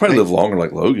 Probably live longer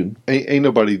like Logan. Ain't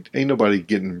nobody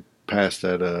getting past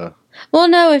that. Well,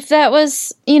 no, if that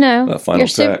was, final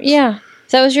tax. Yeah.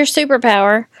 If that was your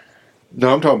superpower.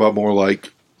 No, I'm talking about more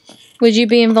like. Would you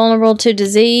be invulnerable to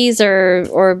disease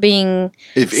or being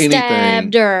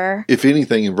stabbed or? If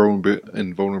anything,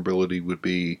 invulnerability would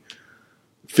be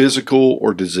physical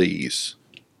or disease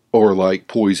or like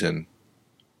poison.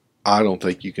 I don't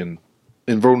think you can.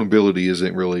 Invulnerability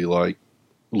isn't really like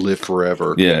live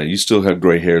forever. Yeah, you still have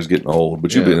gray hairs getting old,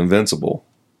 but you've been invincible.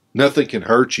 Nothing can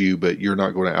hurt you, but you're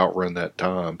not going to outrun that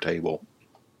timetable.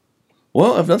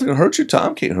 Well, if nothing can hurt you,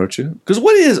 time can't hurt you. Because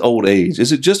what is old age?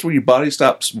 Is it just where your body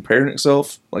stops repairing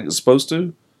itself like it's supposed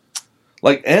to?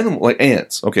 Like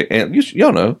ants. Okay,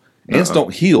 y'all know. Ants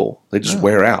don't heal. They just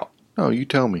wear out. No, you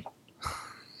tell me.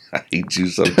 I hate you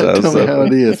sometimes. Tell me how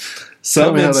it is.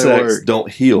 Some insects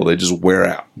don't heal. They just wear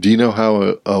out. Do you know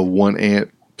how a one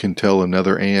ant can tell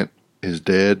another ant is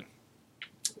dead?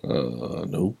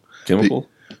 No. Chemical?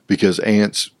 Because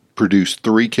ants produce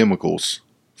 3 chemicals,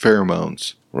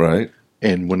 pheromones. Right.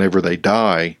 And whenever they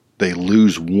die, they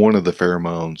lose one of the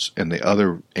pheromones, and the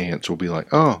other ants will be like,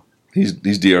 "Oh, he's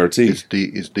DRT.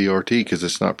 It's DRT because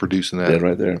it's not producing that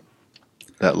right there,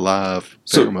 that live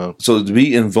pheromone." So to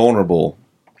be invulnerable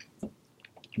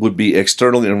would be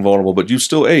externally invulnerable, but you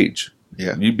still age.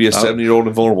 Yeah, you'd be a 70-year-old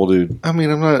invulnerable dude. I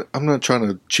mean, I'm not trying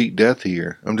to cheat death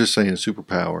here. I'm just saying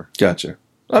superpower. Gotcha.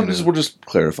 We're just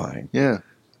clarifying. Yeah,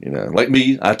 like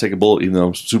me, I take a bullet even though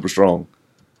I'm super strong.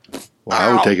 Well,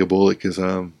 I would take a bullet because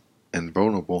I'm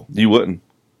invulnerable. You wouldn't.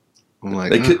 I'm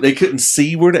like, they couldn't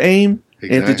see where to aim,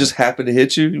 exactly. And if it just happened to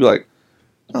hit you, you'd be like,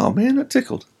 "Oh man, that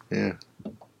tickled." Yeah.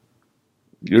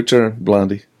 Your turn,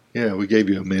 Blondie. Yeah, we gave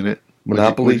you a minute.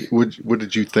 Monopoly. What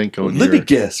did you think on? Let me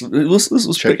guess.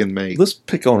 Let's check and mate. Let's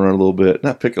pick on her a little bit.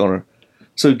 Not pick on her.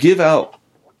 So give out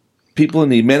people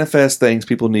need manifest things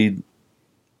people need,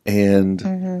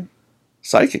 and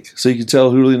psychic, so you can tell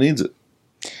who really needs it.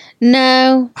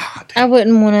 No, I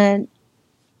wouldn't want to.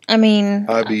 I mean,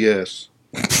 IBS.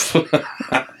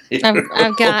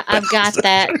 I've got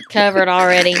that covered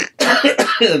already.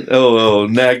 Oh,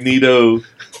 Magneto,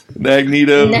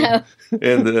 no,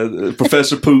 and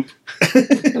Professor Poop.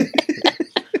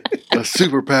 A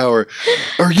superpower.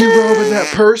 Are you robbing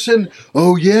that person?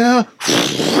 Oh yeah.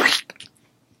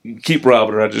 Keep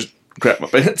robbing her. I just crap my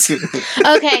pants.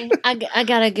 Okay, I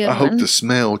got a good one. I hope the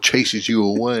smell chases you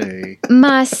away.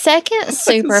 My second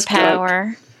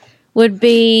superpower would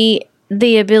be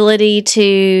the ability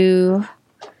to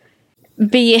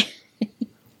be.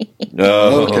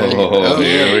 Okay.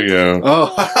 Here we go.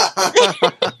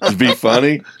 Oh, be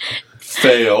funny.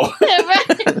 Fail.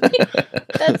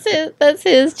 That's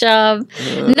his job.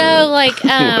 No, like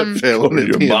failing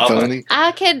at being funny.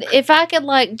 If I could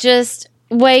like just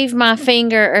wave my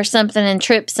finger or something and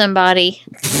trip somebody.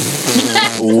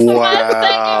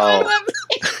 Wow.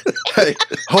 Hey,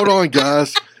 hold on,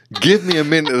 guys. Give me a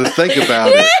minute to think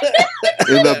about it.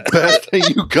 And the best thing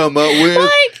you come up with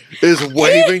is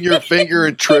waving your finger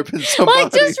and tripping somebody.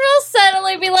 Like, just real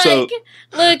subtly be like,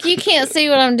 look, you can't see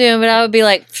what I'm doing, but I would be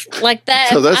like that.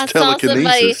 So that's if I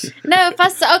telekinesis. saw somebody. No, if I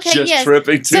saw, just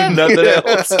tripping to nothing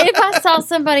else. If I saw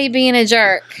somebody being a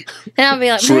jerk, and I'd be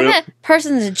like, man, that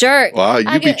person's a jerk. Wow,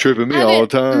 you'd be tripping me all the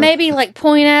time. Maybe like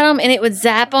point at them and it would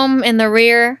zap them in the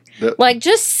rear. Like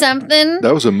just something.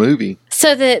 That was a movie.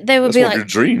 So that they would be like, your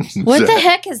dreams. What the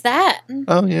heck is that?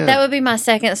 Oh, yeah. That would be my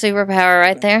second superpower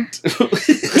right there.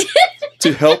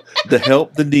 To help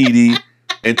the needy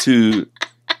and to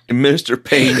administer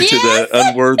pain to the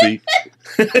unworthy.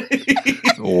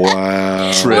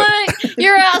 Wow. Trip. Like,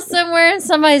 you're out somewhere and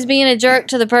somebody's being a jerk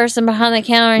to the person behind the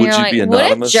counter, and Would you're you like, be "What a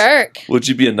anonymous? jerk!" Would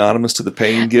you be anonymous to the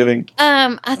pain giving?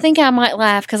 I think I might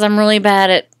laugh because I'm really bad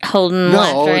at holding No,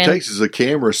 all laughter it in. takes is a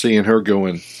camera seeing her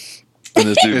going. And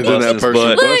this dude And then that busting his person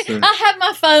butt. busts- Look, I have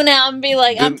my phone out and be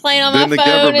like, I'm playing on my the phone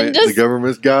government, and just the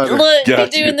government's got her. look,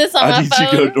 Got be you. doing this on I my need you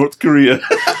to go phone. to North Korea.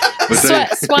 But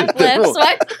Swipe they left, won't-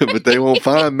 swipe. But they won't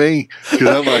find me because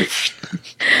I'm like,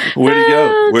 Where'd he go?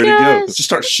 Oh, Where'd he go? gosh. Just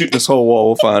start shooting this whole wall.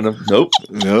 We'll find him. Nope.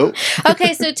 nope.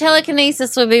 Okay, so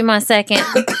telekinesis would be my second.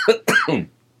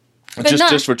 But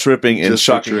not- Just for tripping and Just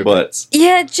for shocking tripping. butts.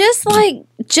 Yeah, just And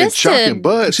shocking to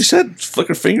butts. She said flick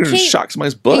her finger and Keep- shock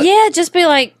somebody's butt. yeah, just be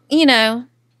like,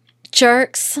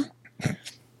 jerks.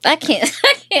 I can't.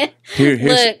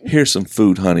 Here's some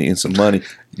food, honey, and some money.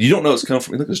 You don't know it's coming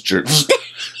from me. Look at this jerk.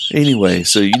 Anyway,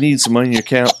 so you need some money in your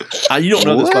account. You don't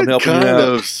know this, but I'm What helping kind you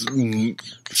out. of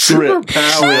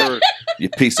superpower? You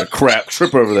piece of crap.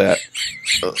 Trip over that.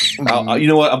 You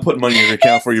know what? I'm putting money in your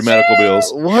account for your medical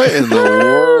bills. What in the Oh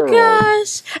world?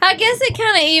 gosh! I guess it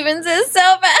kind of evens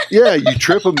itself out. Yeah, you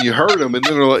trip them, you hurt them, and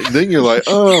then you're like,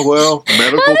 oh well,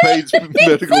 medical bills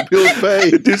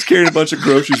paid. Dude's carrying a bunch of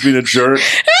groceries, being a jerk.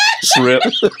 Trip,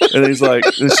 and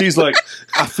she's like,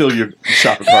 I fill your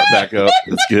shopping cart back up.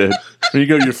 That's good. When you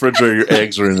go to your refrigerator, your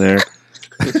eggs are in there.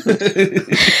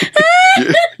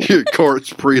 Your cart's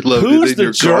preloaded Who's in the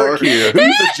your jerk car. here?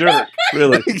 Who's the jerk?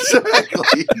 Really?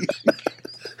 Exactly.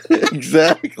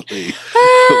 Exactly.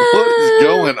 What is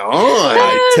going on?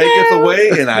 I taketh away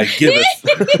and I giveth.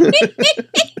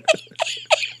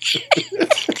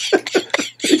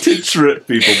 To trip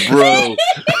people, bro.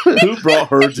 Who brought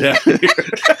her down here?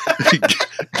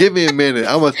 Give me a minute.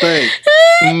 I'm going to think.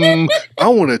 I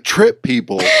want to trip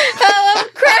people. Oh, I'm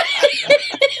crying.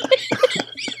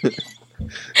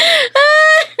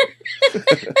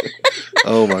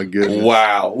 Oh my goodness.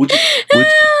 Wow.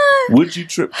 Would you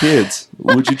trip kids?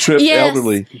 Would you trip Yes.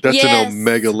 elderly? That's Yes. an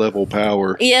omega level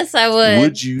power. Yes, I would.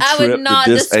 Would you I trip would the not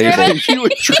disabled? discriminate. You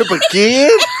would trip a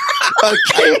kid? A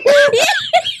kid?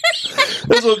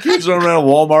 Those little kids run around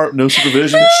Walmart, no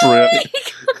supervision, trip.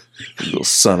 You little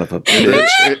son of a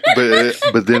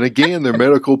bitch. But then again, their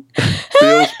medical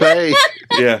bills pay.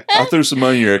 Yeah, I threw some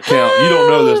money in your account. You don't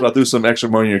know this, but I threw some extra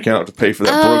money in your account to pay for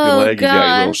that broken leg you got, you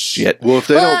little gosh. shit. Well, if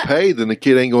they Well, don't pay, then the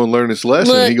kid ain't going to learn his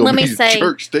lesson. Look, He's going let to me be a say-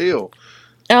 jerk still.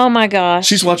 Oh my gosh!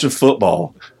 She's watching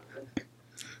football.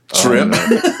 Trip.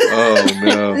 Oh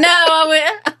no. No,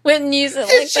 I wouldn't use it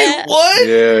like that. What?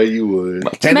 Yeah, you would.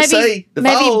 Tennessee, the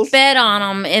maybe Vols. bet on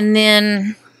them and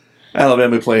then.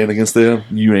 Alabama playing against them.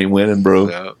 You ain't winning, bro.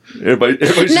 No. Everybody's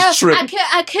No, just tripping.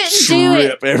 I couldn't do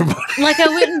it. Trip, everybody. Like I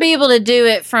wouldn't be able to do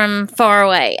it from far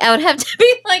away. I would have to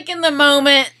be like in the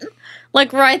moment,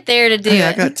 like right there to do Hey, I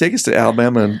it. got tickets to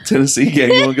Alabama and Tennessee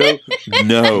game. You want to go?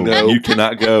 No, No. you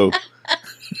cannot go.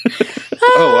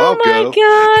 I'll my go.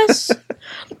 gosh!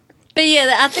 But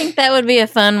yeah, I think that would be a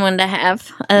fun one to have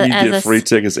You as get free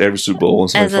tickets every Super Bowl when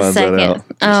as somebody a finds that second. out.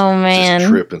 Oh man!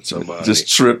 Just tripping somebody. Just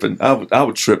tripping. I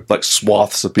would trip like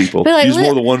swaths of people. Be like, Use look-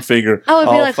 more than one finger. I would be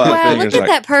all like, 5 wow, fingers, look at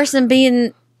that person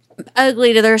being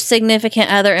ugly to their significant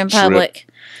other in Trip. public.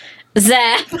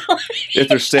 Zap. If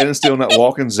they're standing still, not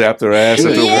walking, zap their ass.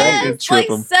 If they're walking, Yes, trip like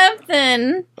them.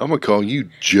 something. I'm gonna call you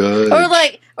judge.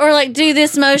 Or like do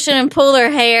this motion and pull their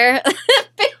hair.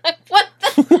 Be like, what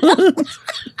the?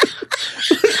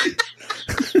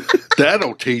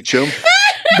 That'll teach them.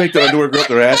 Make their underwear go up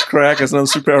their ass crack. That's another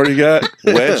superpower you got.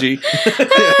 Wedgie.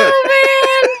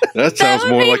 Oh man, That sounds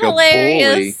would more be like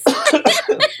hilarious. a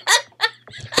bully.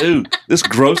 Dude, this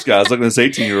gross guy's looking at this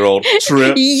 18-year-old.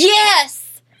 Trip.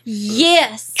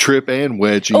 Yes. Trip and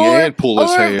wedgie Or- and pull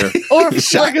his or- hair. Or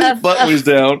Shot his butt when he's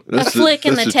down. That's flick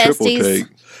in the triple testes. take.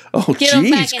 Oh, get them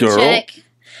back jeez, in girl. check.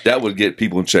 That would get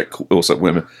people in check. What's up,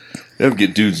 women? That would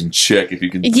get dudes in check if you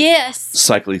can Yes.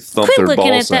 cyclically thump Quit their looking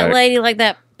ball at that sack. lady like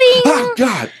that. Bing. Oh,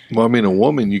 God. Well, I mean, a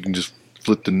woman, you can just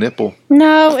flip the nipple.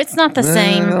 No, it's not the I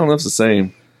same. don't know if it's the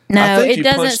same. I No, think it you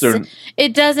doesn't. punch their-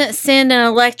 It doesn't send an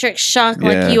electric shock Yeah.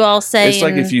 like you all say. It's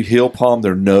like if you heel palm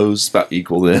their nose, it's about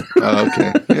equal then. Oh,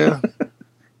 okay. Yeah.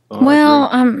 Oh, I Well,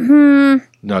 agree.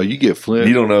 No, you get flipped.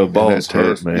 You don't know and balls that hurt,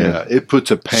 hurts. man. Yeah, it puts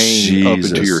a pain up into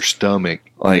Jesus. your stomach.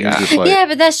 Like, You're just like, yeah,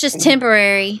 but that's just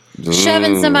temporary.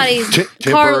 Shoving somebody's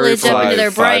temporary cartilage up into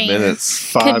their 5 brain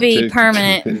minutes. could be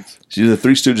permanent. See, the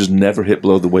Three Stooges never hit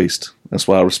below the waist. That's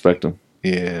why I respect them.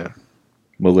 Yeah.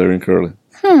 Larry and Curly.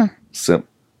 Simp.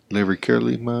 Larry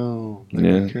Curly Mo.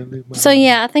 Yeah. Curly Mo. So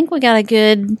yeah, I think we got a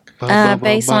good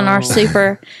base on our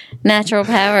super natural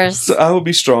powers. So I would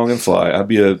be strong and fly. I'd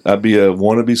be a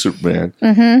wannabe Superman.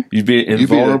 Mm-hmm. You'd be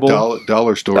invulnerable. You'd be a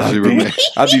dollar store Superman.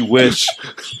 I'd be wish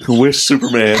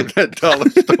Superman. That dollar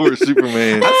store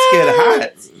Superman. I'm scared of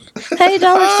heights. Hey,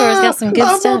 dollar store's got some good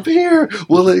I'm stuff. up here.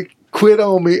 Will it quit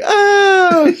on me?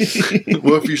 Ah!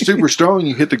 Well, if you're super strong,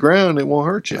 you hit the ground, it won't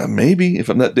hurt you. Maybe if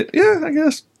I'm not. I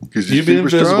guess Because you'd be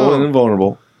invisible strong. and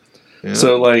invulnerable. Yeah.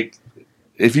 So like,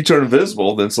 if you turn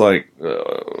invisible, then it's like.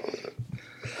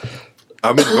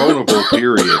 I'm invulnerable.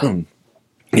 Period.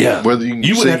 Yeah. Whether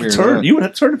you wouldn't have to or turn. not. You wouldn't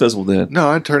have to turn invisible then. No,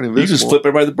 I'd turn invisible. You just flip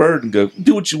everybody the bird and go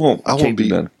do what you want. I Can't want be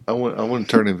done. I want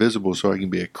to turn invisible so I can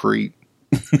be a creep.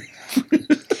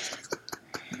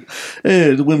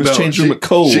 The women's change room at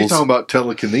Kohl's. She's talking about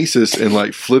telekinesis and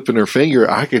like flipping her finger.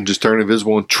 I can just turn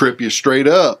invisible and trip you straight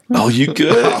up. Oh, you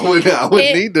could. I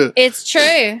wouldn't need to. It's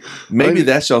true. Maybe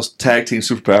that's y'all's tag team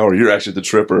superpower. You're actually the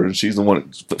tripper, and she's the one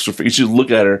that flips her finger. You should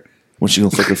look at her when she's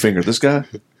gonna flick her finger. This guy.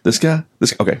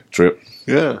 Okay, trip.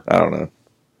 Yeah. I don't know.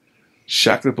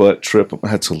 Shock the butt, trip them.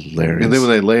 That's hilarious. And then when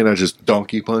they land, I just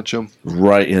donkey punch them.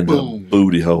 Right in Boom. the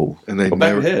booty hole. And they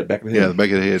back of the head. Yeah, the back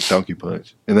of the head, donkey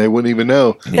punch. And they wouldn't even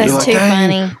know. That's They're too "Dang,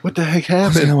 funny. What the heck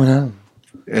What's happened? going on?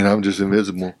 And I'm just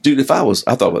invisible. Dude, I thought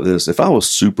about this. If I was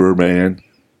Superman,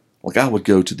 like I would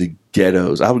go to the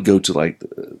ghettos. I would go to like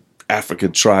the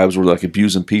African tribes where they're like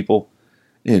abusing people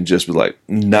and just be like,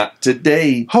 not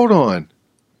today. Hold on.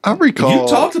 I recall. You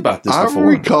talked about this before. I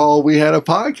recall we had a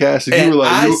podcast and you And were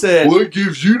like, I said, what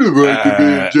gives you the right to be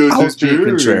a judge? I was being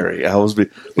and jury?" contrary. But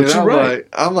And you're I'm right.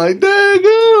 I'm like, there you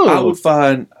go. I would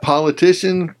find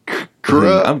Politician,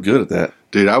 corrupt. I'm good at that.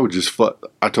 Dude, I would just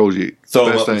I told you. Throw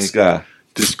them best up in the thing, sky.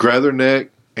 just grab their neck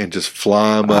and just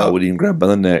fly them I up would even grab by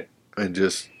the neck. and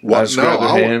just just grab their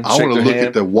hand, I shake want to their look hand,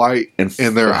 at the white and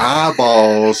in their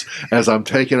eyeballs as I'm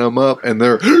taking them up and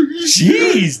they're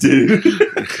Jeez, dude.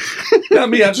 Not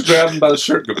me. I just grab them by the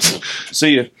shirt. Go,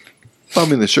 see ya. I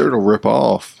mean, the shirt will rip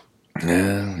off.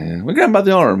 Yeah. We grab them by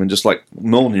the arm and just like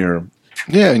Mjolnir them.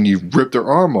 Yeah, and you rip their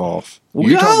arm off.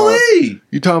 Golly!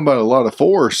 You're talking about a lot of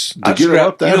force to I get just them grab,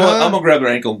 up that you know what? high. I'm gonna grab their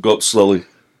ankle and go up slowly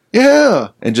Yeah.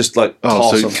 and just like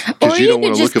Oh, toss so them. Or because you, you don't could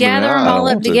want to just look them in gather the them eye. all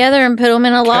I up want to. together and put them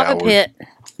in a lava Coward. pit.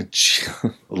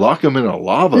 Lock them in a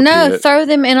lava No, pit. throw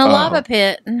them in a lava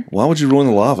pit. Why would you ruin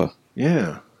the lava?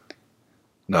 Yeah.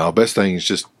 No, best thing is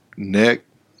just neck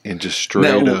and just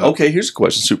straight Now, up. okay, here's a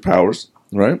question: superpowers,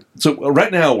 right? So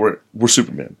right now we're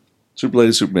Superman, super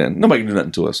lady Superman. Nobody can do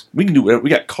nothing to us. We can do whatever. We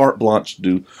got carte blanche to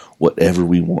do whatever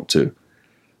we want to.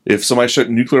 If somebody's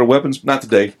shooting nuclear weapons, not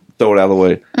today. Throw it out of the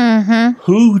way. Mm-hmm.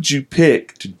 Who would you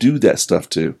pick to do that stuff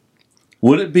to?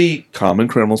 Would it be common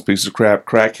criminals, pieces of crap,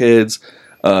 crackheads,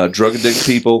 drug addicted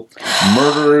people,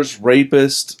 murderers,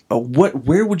 rapists?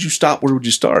 Where would you stop? Where would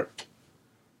you start?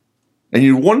 And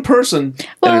you're one person,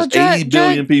 Well, and there's 80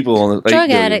 billion people on the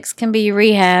Drug addicts can be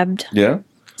rehabbed. Yeah.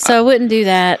 So I wouldn't do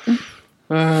that.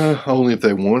 Only if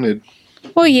they wanted.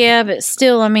 Well, yeah, but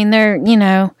still, I mean, they're,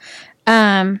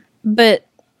 but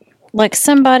like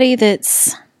somebody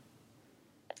that's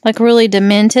like really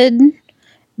demented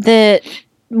that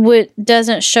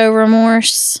doesn't show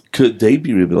remorse. Could they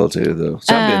be rehabilitated though?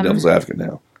 So I'm being devil's advocate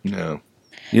now. No.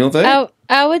 You don't think?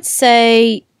 I would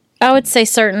say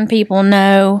certain people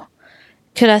no.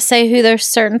 Could I say who there's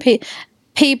certain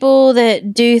people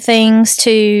that do things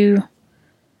to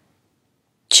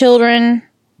children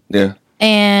Yeah.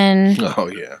 and Oh,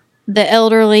 yeah. the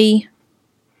elderly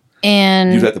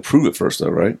and You'd have to prove it first though,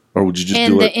 right? Or would you just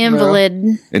and do the it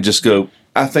invalid? and just go,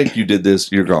 I think you did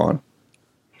this, you're gone.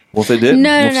 Well, if they didn't,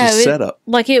 No, what's the setup?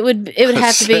 Like it would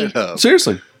have to be. Setup.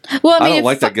 Seriously. Well, I I mean, don't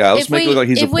like that guy. Let's make it look like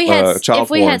he's a child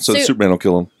porn, so Superman will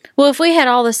kill him. Well, if we had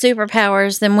all the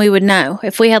superpowers, then we would know.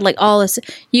 If we had like all this,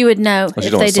 you would know Unless if you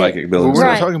don't they have did. psychic Well, abilities. we're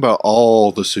Right. not talking about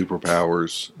all the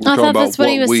superpowers. We're I talking thought about that's what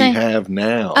he was we saying. have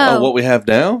now. Oh. What we have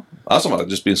now? I was talking about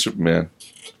just being Superman.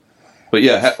 But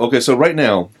yeah, okay, so right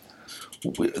now,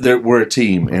 we're a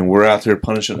team, and we're out there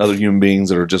punishing other human beings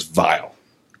that are just vile.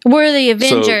 We're the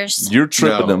Avengers. So you're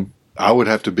tripping No. them. I would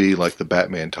have to be like the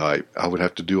Batman type. I would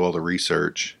have to do all the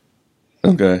research.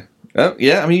 Okay.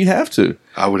 Yeah, I mean, you have to.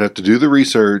 I would have to do the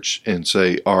research and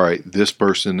say, all right, this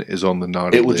person is on the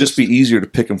naughty It would just be easier to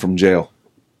pick them from jail.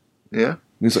 Yeah.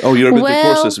 You say, oh, you ever been through the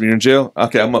court Well- system? You're in jail?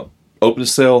 Okay, I'm going to open the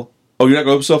cell. Oh, you're not going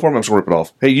to open the cell for me? I'm just going to rip it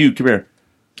off. Hey, you, come here.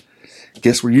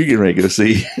 Guess where you're getting ready to go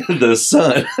see the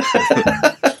sun?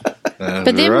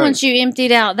 But then once you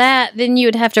emptied out that, then you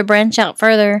would have to branch out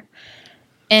further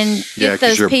and Yeah, get 'cause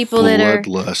those your people that are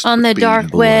bloodlust on the would be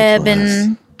dark web,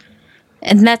 bloodlust.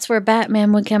 and that's where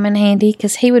Batman would come in handy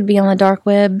because he would be on the dark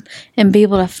web and be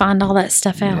able to find all that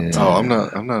stuff out. Yeah. Oh, I'm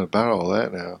not about all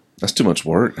that now. That's too much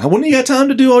work. When do you got time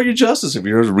to do all your justice if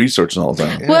you're researching all the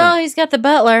time? Yeah. Well, he's got the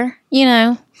butler, you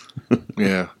know.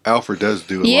 Yeah, Alfred does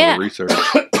do a lot of research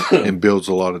and builds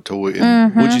a lot of toys.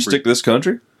 Would you stick to this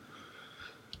country?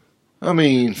 I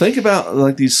mean, Think about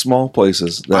like these small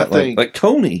places that I think- like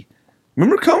Coney.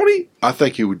 Remember Coney? I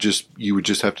think you would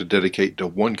just have to dedicate to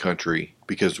one country,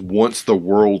 because once the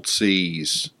world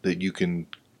sees that you can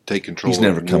take control, He's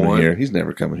never of coming one, here. He's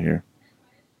never coming here.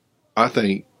 I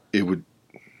think it would.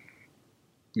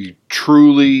 You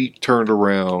truly turned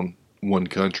around one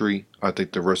country, I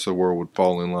think the rest of the world would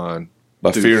fall in line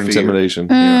By through fear and intimidation.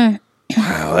 Yeah.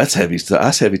 Wow, that's heavy.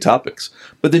 That's heavy topics.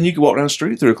 But then you can walk down the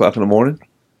street at 3 o'clock in the morning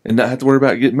and not have to worry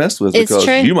about getting messed with It's because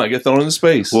true. you might get thrown into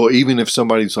space. Well, even if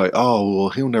somebody's like, "Oh, well,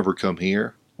 he'll never come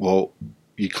here," well,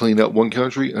 you clean up one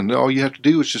country, and all you have to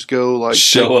do is just go like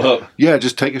Show up. Yeah,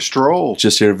 just take a stroll,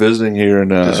 Just here visiting here in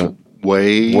just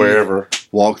wave, wherever.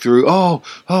 walk through. Oh,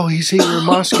 he's here in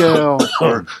Moscow,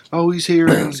 or he's here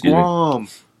in Excuse me. Guam.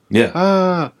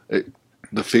 Yeah.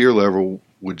 The fear level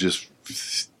would just,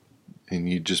 and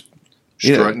you just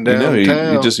Yeah, strutting you know,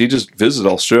 downtown. you just visit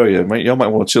Australia. Y'all might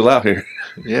want to chill out here.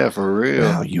 Yeah, for real.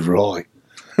 Wow, you right.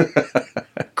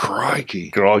 Crikey.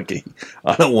 Groggy.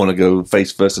 I don't want to go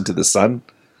face first into the sun.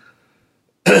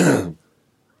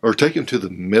 Or take him to the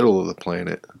middle of the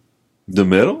planet. The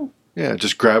middle? Yeah,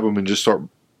 just grab him and just start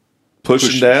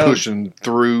Pushing down? pushing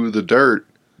through the dirt.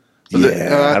 But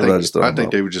Yeah, I'd rather just throw I him think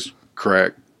up. they would just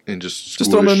crack and just Just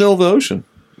throw them in the squish. middle of the ocean.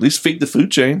 At least feed the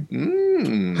food chain.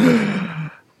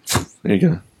 There you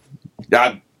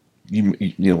go.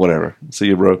 You know, whatever. See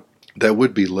you, bro. That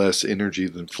would be less energy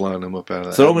than flying them up out of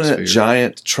the Throw them in atmosphere. that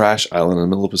giant trash island in the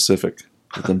middle of the Pacific.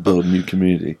 Let them build a new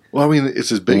community. Well, I mean,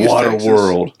 it's as big Water as Texas.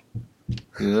 world.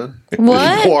 Yeah.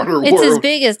 What? Water It's as world.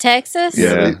 big as Texas?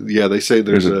 Yeah. They say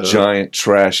There's there's a giant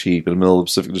trash heap in the middle of the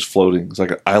Pacific just floating. It's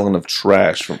like an island of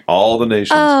trash from all the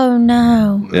nations. Oh,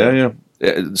 no. Yeah.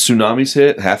 Tsunamis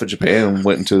hit. Half of Japan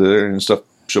went into there and stuff.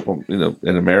 Ship them,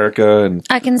 in America and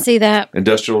I can see that.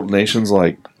 industrial nations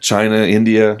like China,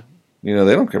 India. They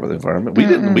don't care about the environment. We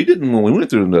didn't. We didn't when we went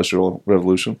through the Industrial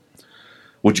Revolution.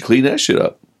 Would you clean that shit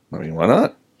up? I mean, why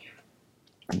not?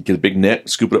 Get a big net,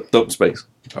 scoop it up, throw it in space.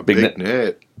 a big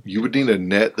net. You would need a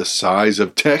net the size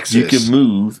of Texas. You can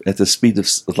move at the speed of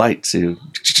light too.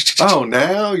 Oh,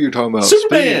 now you're talking about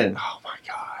Superman. speed. Oh my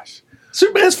gosh.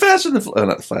 Superman's faster than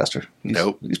not faster.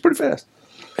 Nope. He's pretty fast.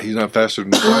 He's not faster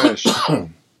than Flash.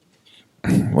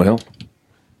 Well,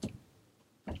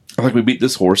 I think we beat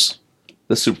this horse.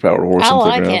 This superpower horse. I on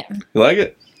like Playground. it. You like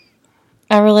it?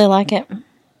 I really like it.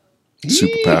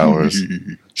 Superpowers.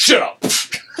 Shut up.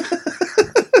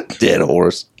 Dead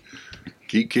horse.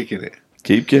 Keep kicking it.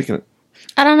 Keep kicking it.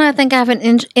 I don't know. I think I have an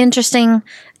interesting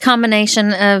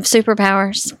combination of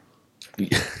superpowers.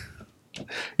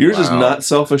 Yours is Wow. not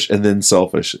selfish and then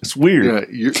selfish. It's weird.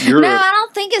 Yeah, you're No, I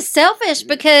don't think it's selfish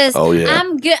because Oh, yeah.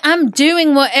 I'm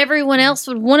doing what everyone else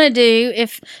would want to do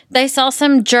if they saw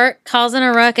some jerk causing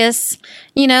a ruckus.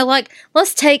 Like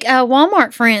let's take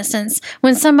Walmart for instance.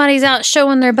 When somebody's out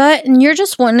showing their butt and you're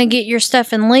just wanting to get your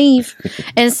stuff and leave,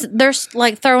 and they're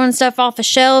like throwing stuff off the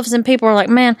shelves, and people are like,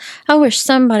 "Man, I wish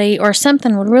somebody or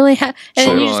something would really have." And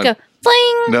then Hold you just on. go,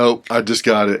 "Fling!" Nope, I just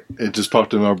got it. It just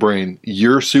popped in my brain.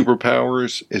 Your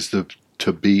superpowers is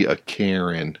to be a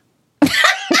Karen.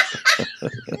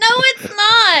 No, it's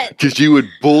not. Because you would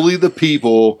bully the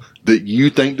people that you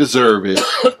think deserve it.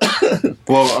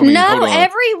 Well, I mean, hold No, on.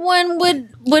 everyone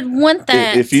would want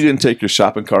that. If you didn't take your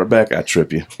shopping cart back, I'd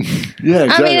trip you. Yeah,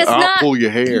 exactly. it's I'll not- pull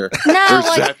your hair. No, or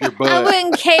like, zap your butt. I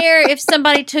wouldn't care if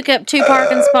somebody took up 2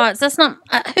 parking spots. That's not.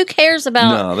 Who cares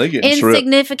about No, they get tripped.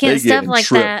 insignificant They stuff getting like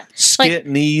tripped. that? Skint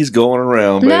knees going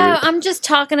around, baby. No, I'm just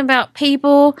talking about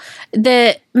people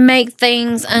that make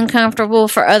things uncomfortable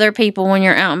for other people when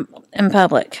you're out in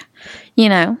public.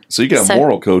 So you got So- a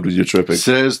moral code with your tripping.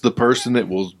 Says the person that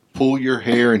will pull your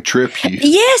hair and trip you.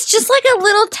 Yes, just like a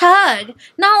little tug,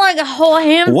 not like a whole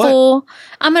handful.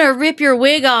 I'm gonna rip your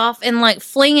wig off and like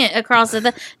fling it across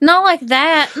the. Not like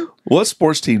that. What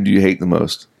sports team do you hate the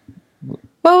most? Well,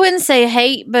 I wouldn't say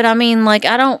hate, but I mean, like,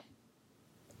 I don't.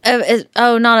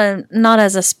 Not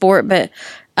as a sport, but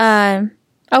I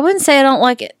wouldn't say I don't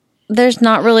like it. There's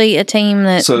not really a team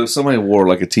that. So if somebody wore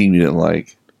like a team you didn't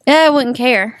like, I wouldn't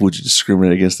care. would you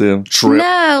discriminate against them? Trip,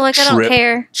 No, like I don't trip,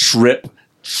 care. Trip.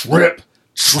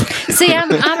 See, I'm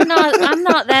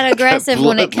not that aggressive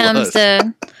when it comes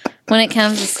to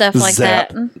stuff like Zap,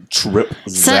 that. trip,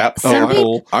 zap, some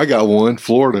pull. I got one.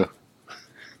 Florida.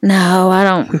 No, I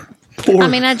don't. Poor, I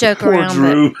mean, I joke poor around,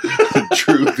 Drew.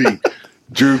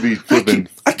 Drew be flipping.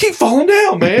 I keep falling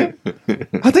down, man.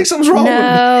 I think something's wrong with me.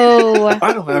 No,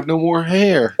 I don't have no more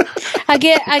hair.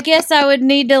 I guess I would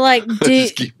need to like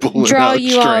Just keep pulling draw out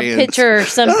you all a strands. picture or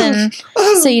something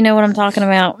so you know what I'm talking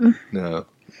about. No.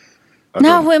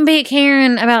 No, I wouldn't be a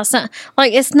Karen about something.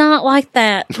 Like, it's not like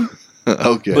that.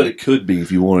 Okay. But it could be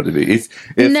if you want it to be. If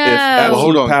No. absolute Well,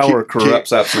 hold on. power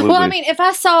corrupts absolutely. Well, I mean, if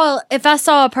I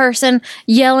saw a person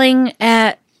yelling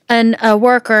at a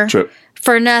worker True.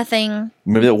 for nothing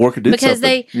Maybe that worker did because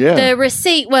something. the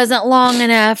receipt wasn't long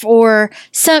enough or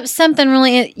something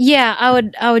really,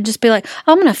 I would just be like,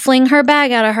 I'm going to fling her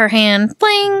bag out of her hand.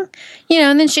 Fling!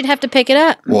 And then she'd have to pick it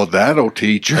up. Well, that'll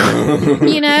teach her.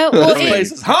 Well, This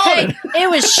place is haunted. it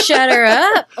was shut her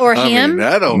up or I him. mean,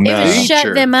 that'll It was teach shut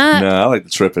her. them up. No, I like the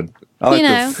tripping. I like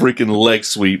the freaking leg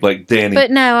sweep like Danny. But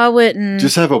no, I wouldn't.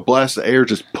 Just have a blast of air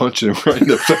just punching him right in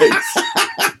the face.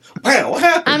 Wow, what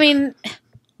happened? I mean,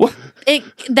 What?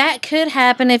 that could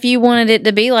happen if you wanted it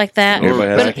to be like that. Everybody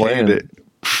has a Backhand plan.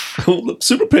 it.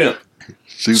 Super pimp.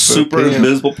 Super pimp.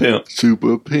 invisible pimp.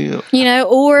 Super pimp.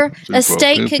 Or a Super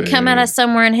steak could come out pimping. of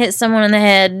somewhere and hit someone in the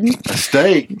head. A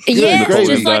steak. Yes, Napoleon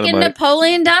just like in Dynamite.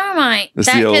 Napoleon Dynamite. That's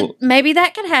That the could old- maybe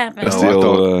that could happen. That's Oh, the I, old,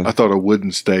 thought, I thought a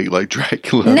wooden steak like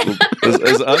Dracula.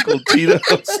 As Uncle Tito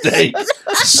steak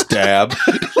stab.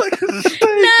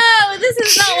 No, this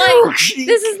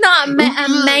is not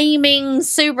a maiming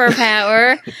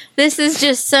superpower. This is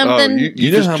just something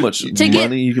You know how much get-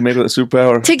 money you can make with that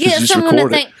superpower? to get Just someone to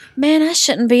record it. think, man, I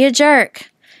shouldn't be a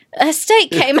jerk. A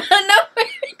steak came out of nowhere,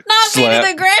 not me Slap.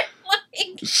 to the ground.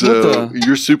 Like, So What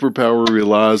your superpower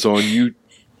relies on you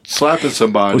slapping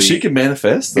somebody. Well, she can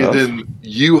manifest and stuff. then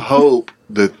you hope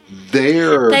that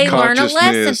their They learn a lesson.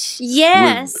 consciousness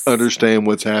Yes. would understand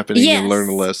what's happening Yes. and learn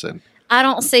a lesson. I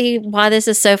don't see why this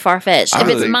is so far fetched. If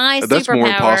it's my That's more superpower,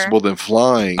 impossible than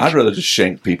flying. I'd rather just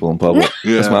shank people in public.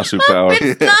 Yeah. That's my superpower.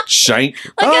 It's not. Shank.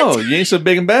 Like Oh, you ain't so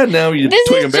big and bad now. You This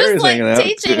twigging is berries just like hanging out.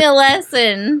 teaching a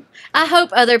lesson. I hope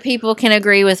other people can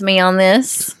agree with me on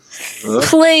this. Well,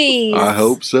 Please. I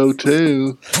hope so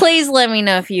too. Please let me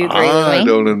know if you agree with I me.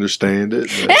 don't understand it.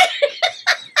 but-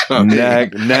 I mean,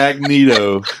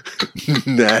 Nagnito.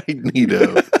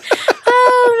 Magneto.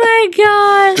 Oh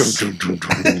my gosh. Dun, dun,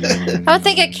 dun, dun. I would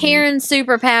think a Karen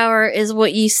superpower is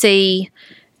what you see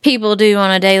people do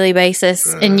on a daily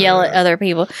basis and yell at other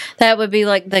people. That would be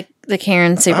like the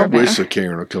Karen I wish superpower. a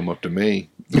Karen would come up to me.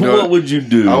 You know, What would you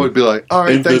do? I would be like, all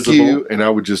right, thank Invisible. you. And I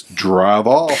would just drive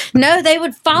off. No, they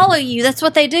would follow you. That's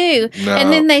what they do. No.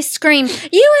 And then they scream,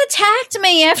 "You attacked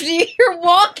me!" after you're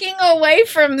walking away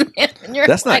from them. And you're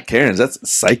That's not like, Karens. That's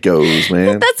psychos,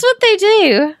 man. That's what they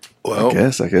do. Well, I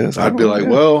guess. I I'd be don't like, know.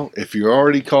 well, if you're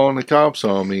already calling the cops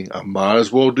on me, I might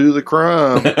as well do the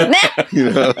crime. You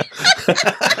know,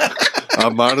 I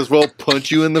might as well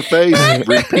punch you in the face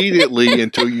repeatedly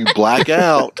until you black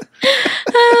out.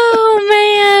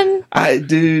 Oh man.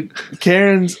 Dude,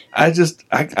 Karens, I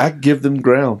give them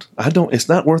ground. It's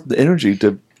not worth the energy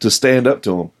to stand up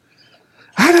to them.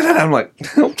 I'm like,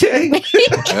 okay.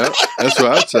 Yep, that's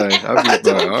what I'd say. I'd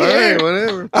be like, all right,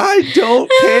 whatever. I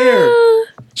don't care. Oh,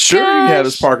 Sure, you have gosh.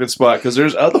 this parking spot because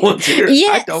there's other ones here. Yeah,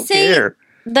 I don't see, care.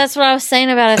 That's what I was saying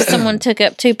about if someone took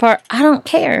up two parts. I don't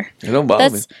care. It don't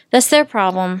bother me. That's their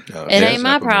problem. No, It just ain't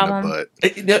my slap 'em in the problem. butt.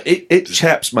 It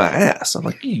chaps my ass. I'm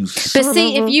like, you. But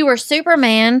see, if you were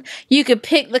Superman, you could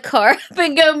pick the car up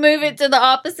and go move it to the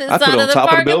opposite I put side it on of the top of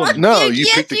the parking building. lot. No, you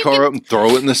Yes, pick the you car could- up and throw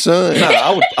it in the sun.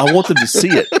 No, I want them to see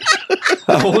it.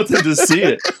 I want them to see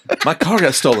it. My car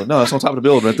got stolen. No, it's on top of the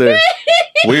building right there.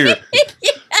 Weird.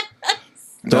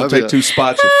 Don't I'll be take like- 2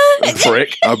 spots, you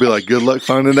frick. I'll be like, good luck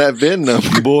finding that VIN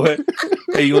number. Boy.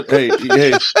 Hey,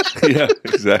 hey. Yeah,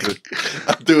 exactly.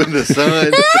 I'm doing the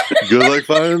sun. Good luck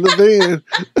finding the VIN.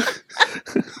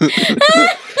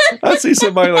 I see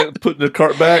somebody like putting the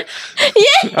cart back.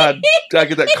 I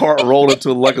get that cart rolled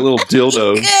into like a little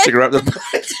dildo. Stick it right in the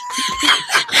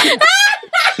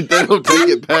They don't take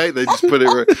it back. They just put it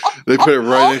right. They put it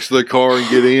right next to the car and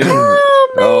get in. Oh,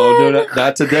 man. Oh, no,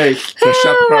 not today. The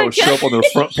shopper car would show up on their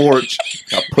front porch.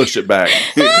 I'll push it back.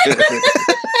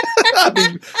 I'd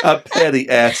be a petty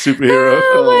ass superhero.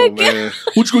 Oh, my man.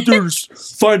 What you gonna do?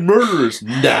 Find murderers?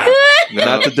 Nah, No.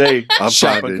 not today. I'm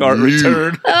Shopping finding cart you.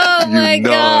 return. Oh, my You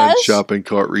gosh. non-shopping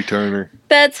cart returner.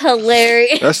 That's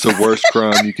hilarious. That's the worst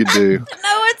crime you could do. No,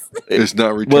 it's It's not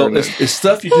Well, returning. it's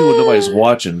stuff you do when nobody's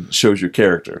watching. Shows your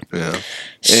character, Yeah.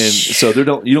 and so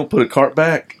you don't put a cart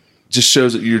back. Just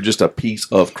shows that you're just a piece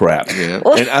of crap. Yeah.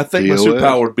 And I think my Deal with it.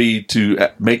 superpower would be to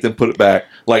make them put it back.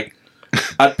 Like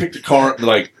I'd pick the cart and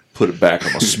like put it back. I'm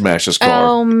gonna smash this car.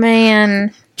 Oh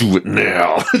man. do it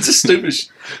now. It's a stupid.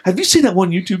 Have you seen that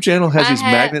one YouTube channel? Has these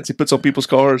magnets he puts on people's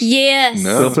cars? Yes.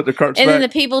 No. They'll put their carts And back. then the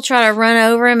people try to run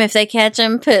over him if they catch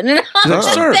him putting it on.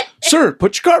 He's like, sir,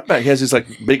 put your cart back. He has these like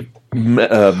big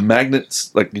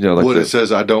magnets, like like what it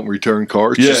says, I don't return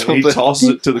cars. Yeah, or something. he tosses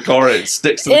it to the car and it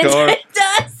sticks to the car. It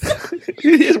does.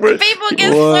 People People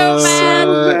get so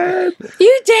mad.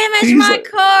 You damaged my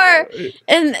car.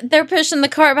 And they're pushing the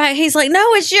cart back. He's like,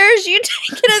 no, it's yours. You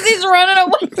take it as he's running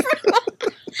away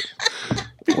from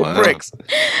him. Wow. Bricks.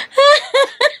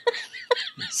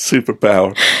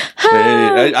 Superpower.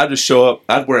 Hey, I just show up.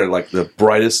 I'd wear like the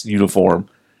brightest uniform,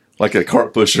 like a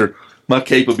cart pusher. My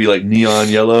cape would be like neon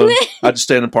yellow. I'd just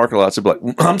stand in parking lots and be like,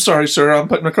 I'm sorry, sir, I'm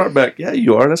putting my cart back. Yeah,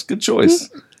 you are. That's a good choice.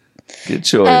 Good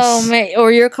choice. Oh, man.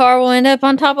 Or your car will end up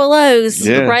on top of Lowe's.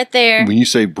 Yeah. Right there. When you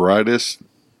say brightest,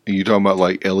 are you talking about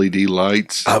like LED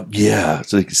lights? Yeah,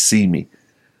 so they can see me.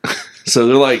 So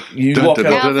they're like, you walk out.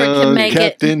 Alfred can make it.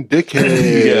 Captain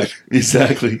Dickhead. Yeah,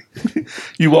 exactly.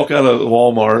 You walk out of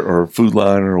Walmart or Food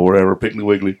Line or wherever, Piggly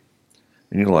Wiggly,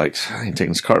 and you're like, I ain't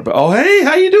taking this cart back. Oh, hey,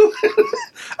 how you doing?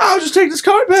 I'll just take this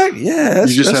cart back. Yeah, You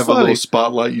just that's have funny. a little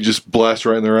spotlight. You just blast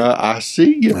right in their eye. I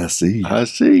see you. I see. I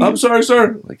see you. I'm sorry,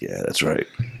 sir. Like, yeah, that's right.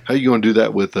 How you going to do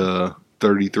that with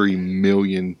 33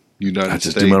 million United I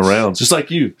just States? do my rounds, just like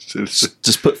you.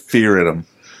 Just put fear in them,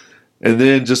 and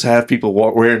then just have people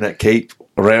wearing that cape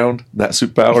around, that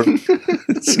superpower.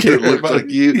 They look like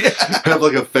you. Yeah. Have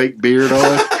like a fake beard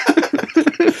on.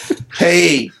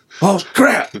 Hey, oh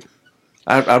crap!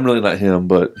 I'm really not him,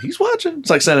 but he's watching. It's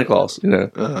like Santa Claus,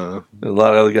 A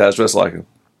lot of other guys dress like him.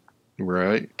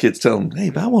 Right. Kids tell him, "Hey,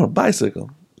 but I want a bicycle."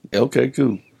 Okay,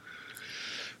 cool.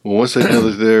 Well, once they know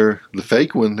that they're the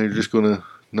fake one, they're just going to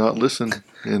not listen.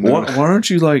 And Why aren't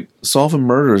you like solving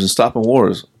murders and stopping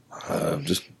wars?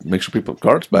 Just make sure people put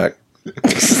carts back.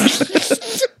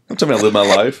 Don't tell me I live my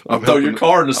life. I'll throw your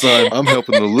car in the sun. I'm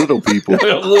helping the little people.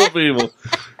 Little people.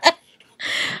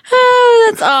 Oh,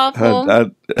 that's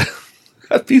awful.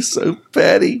 I'd be so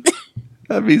petty.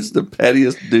 I'd be the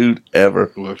pettiest dude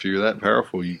ever. Well, if you're that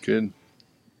powerful, you could.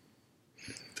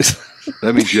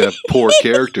 That means you have poor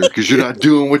character because you're not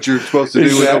doing what you're supposed to do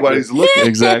when Exactly. nobody's looking.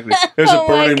 Exactly. There's Oh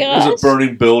my a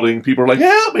burning building. People are like,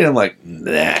 help me. I'm like,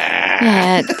 nah.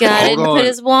 Yeah, guy didn't on. put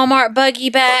his Walmart buggy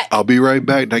back. I'll be right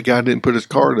back. That guy didn't put his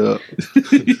card up.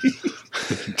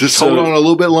 Just hold on a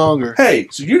little bit longer. Hey,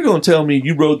 so you're going to tell me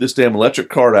you rode this damn electric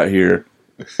cart out here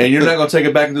and you're not going to take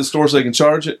it back into the store so they can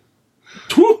charge it?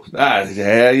 Whew. Yeah,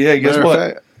 guess Matter of what?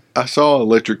 fact, I saw an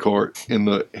electric cart in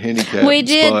the handicap We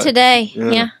did spot. today. Yeah.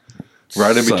 Yeah.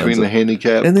 Right in Sons between of- the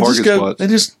handicap And then parking just go, spots. and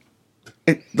just,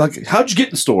 like, how'd you get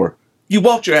in the store? You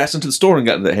walked your ass into the store and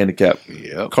got in that handicap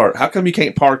Yep. cart. How come you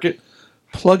can't park it,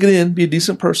 plug it in, be a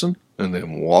decent person, And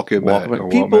then walk it walk back. back? Or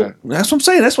walk People, back. that's what I'm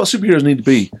saying. That's what superheroes need to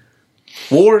be.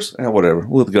 Wars, whatever.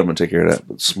 We'll let the government take care of that.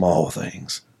 But small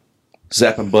things.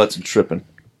 Zapping butts and tripping.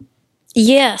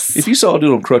 Yes. If you saw a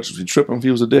dude on crutches, would you trip him if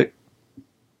he was a dick?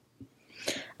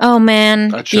 Oh,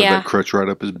 man. I'd shove Yeah. that crutch right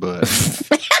up his butt.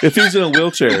 If he's in a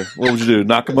wheelchair, what would you do?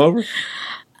 Knock him over?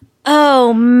 Oh,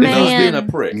 If he was being man. a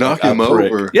prick. Knock like a him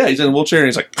prick. over. Yeah, he's in a wheelchair and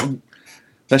he's like,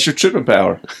 that's your tripping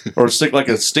power. Or stick like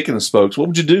a stick in the spokes. What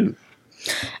would you do?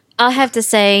 I'll have to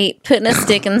say, putting a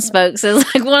stick in the spokes is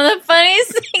like one of the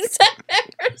funniest things I've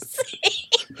ever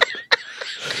seen.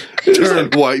 Turn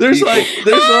white There's people. like,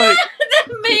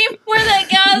 The meme where that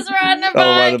guy's riding a bike,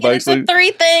 riding a and bike, it's a so-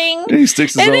 3 thing. he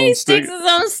sticks his And then own he stick. sticks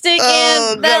his own stick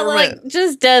Oh, in. That government. like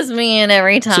just does me in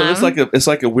every time. So it's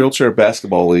like a wheelchair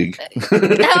basketball league. No,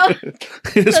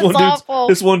 this that's awful.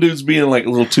 This one dude's being like a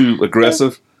little too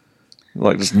aggressive,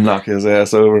 like just knock his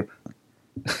ass over.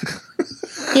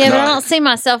 yeah, but I don't see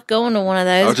myself going to one of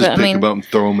I'll those. just But I pick mean, him up and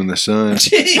throw him in the sun.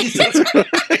 Jesus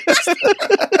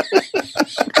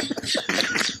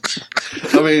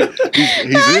I mean,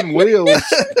 he's in wheels,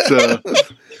 so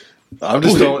I'm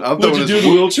just throwing. I'm Would throwing you his do the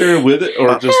wheelchair with it,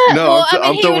 or just? No, well,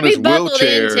 I'm he throwing would be his buckled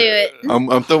wheelchair. into it.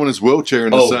 I'm throwing his wheelchair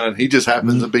in the Oh. sun. He just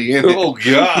happens to be in it. Oh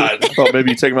God! I thought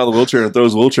maybe you take him out of the wheelchair and throw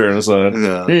his wheelchair in the sun.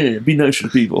 No. Yeah, be nice to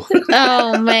people.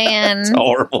 Oh man, It's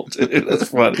horrible, dude. That's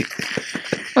funny.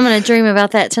 I'm gonna dream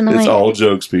about that tonight. It's all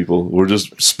jokes, people. We're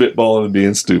just spitballing and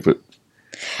being stupid.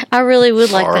 I really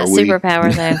would like Are that we?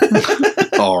 superpower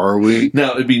though. Are we?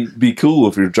 Now it'd be cool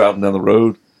if you're driving down the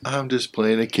road I'm just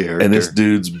playing a character. and this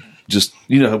dude's just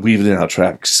weaving in and out of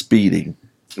traffic, speeding.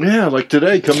 Yeah, like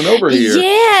today coming over here.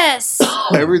 Yes.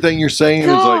 Everything you're saying is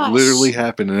Gosh. like literally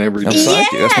happening every I'm day.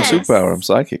 psychic. That's my Yes. superpower. I'm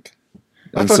psychic.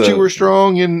 I And thought so- you were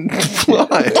strong and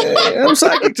fly. Yeah, I'm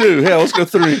psychic too. Hell, let's go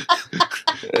 3.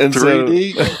 And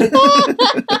 3D.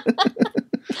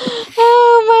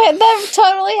 Oh my, that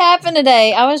totally happened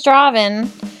today. I was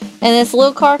driving And this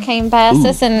little car came past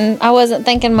us, and I wasn't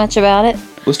thinking much about it.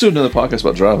 Let's do another podcast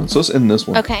about driving. So let's end this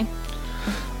one. Okay.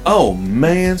 Oh,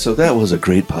 man. So that was a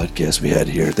great podcast we had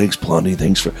here. Thanks, Blondie.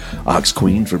 Thanks for Ox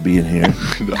Queen for being here.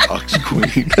 The Ox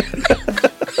Queen.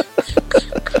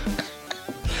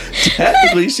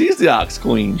 Technically, she's the Ox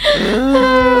Queen.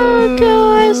 Oh,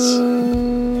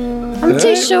 gosh. I'm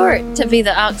too short to be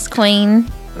the Ox Queen.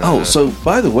 Oh, so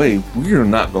by the way, we are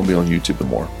not going to be on YouTube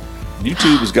anymore.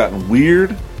 YouTube has gotten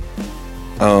weird.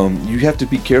 You have to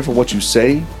be careful what you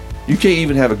say. You can't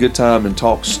even have a good time and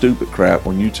talk stupid crap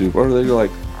on YouTube, or they're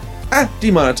like,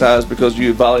 demonetized because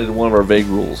you violated one of our vague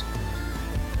rules.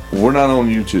 We're not on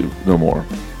YouTube no more.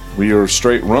 We are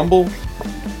straight Rumble,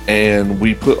 and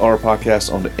we put our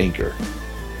podcast onto Anchor.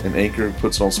 And Anchor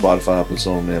puts it on Spotify, puts it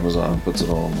on Amazon, puts it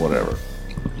on whatever.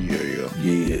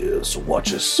 Yeah, so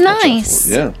watch us. Nice.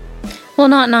 Yeah. Well,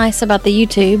 not nice about the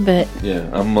YouTube, but... Yeah,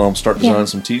 I'm starting designing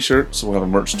some t-shirts, so we'll have a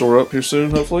merch store up here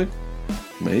soon, hopefully.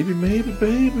 Maybe, baby.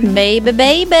 Baby.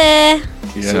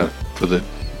 Yeah, So- for the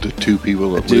two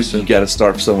people that Dude, listen. you got to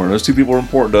start somewhere. Those two people are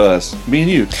important to us. Me and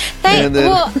you. And then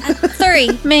Well,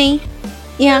 3. Me.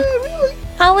 Yeah.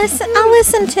 I'll listen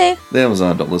too. the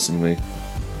Amazon don't listen to me.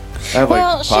 I have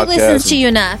Well, she podcasts listens to and- you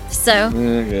enough, so...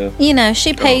 Yeah. You know,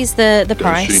 she pays the does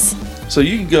price. So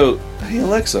you can go, hey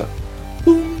Alexa,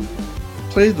 boom,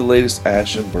 play the latest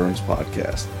Ash and Burnz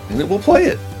podcast, and it will play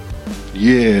it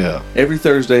Yeah, every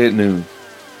Thursday at noon.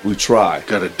 We try.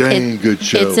 got a dang good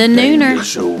show. It's a nooner. Good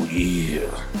show, yeah.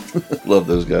 Love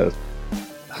those guys.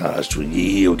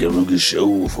 Yeah, we got a real good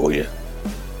show for you.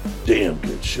 Damn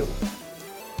good show.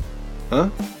 Huh?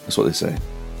 That's what they say.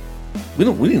 We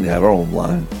didn't have our own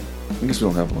line. I guess we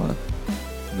don't have a line.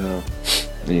 No.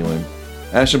 Anyway,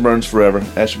 Ash and Burnz forever.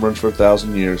 Ash and Burnz for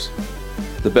 1,000 years.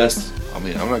 The best I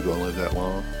mean, I'm not going to live that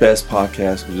long.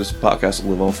 podcast. We just podcast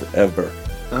will live on forever.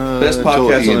 Best Until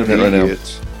podcast on the internet right now.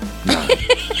 hits.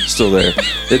 Still there.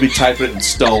 They'd be typing it in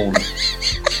stone.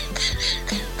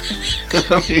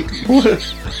 I mean, What?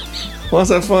 Why's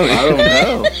that funny? I don't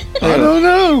know. I don't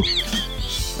know.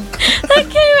 That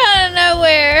came out of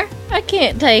nowhere. I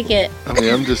can't take it. I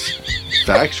mean, I'm just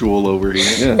factual over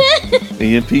here. Yeah.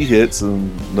 EMP hits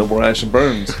and no more Ash and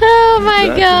Burnz. Oh my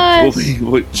gosh.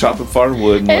 We'll be chopping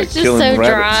firewood and It's just killing so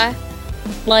rabbits.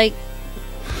 dry. Like,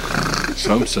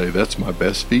 Some say that's my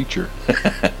best feature.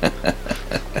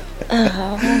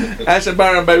 Ash and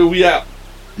Burnz, baby, we out.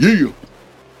 Yeah.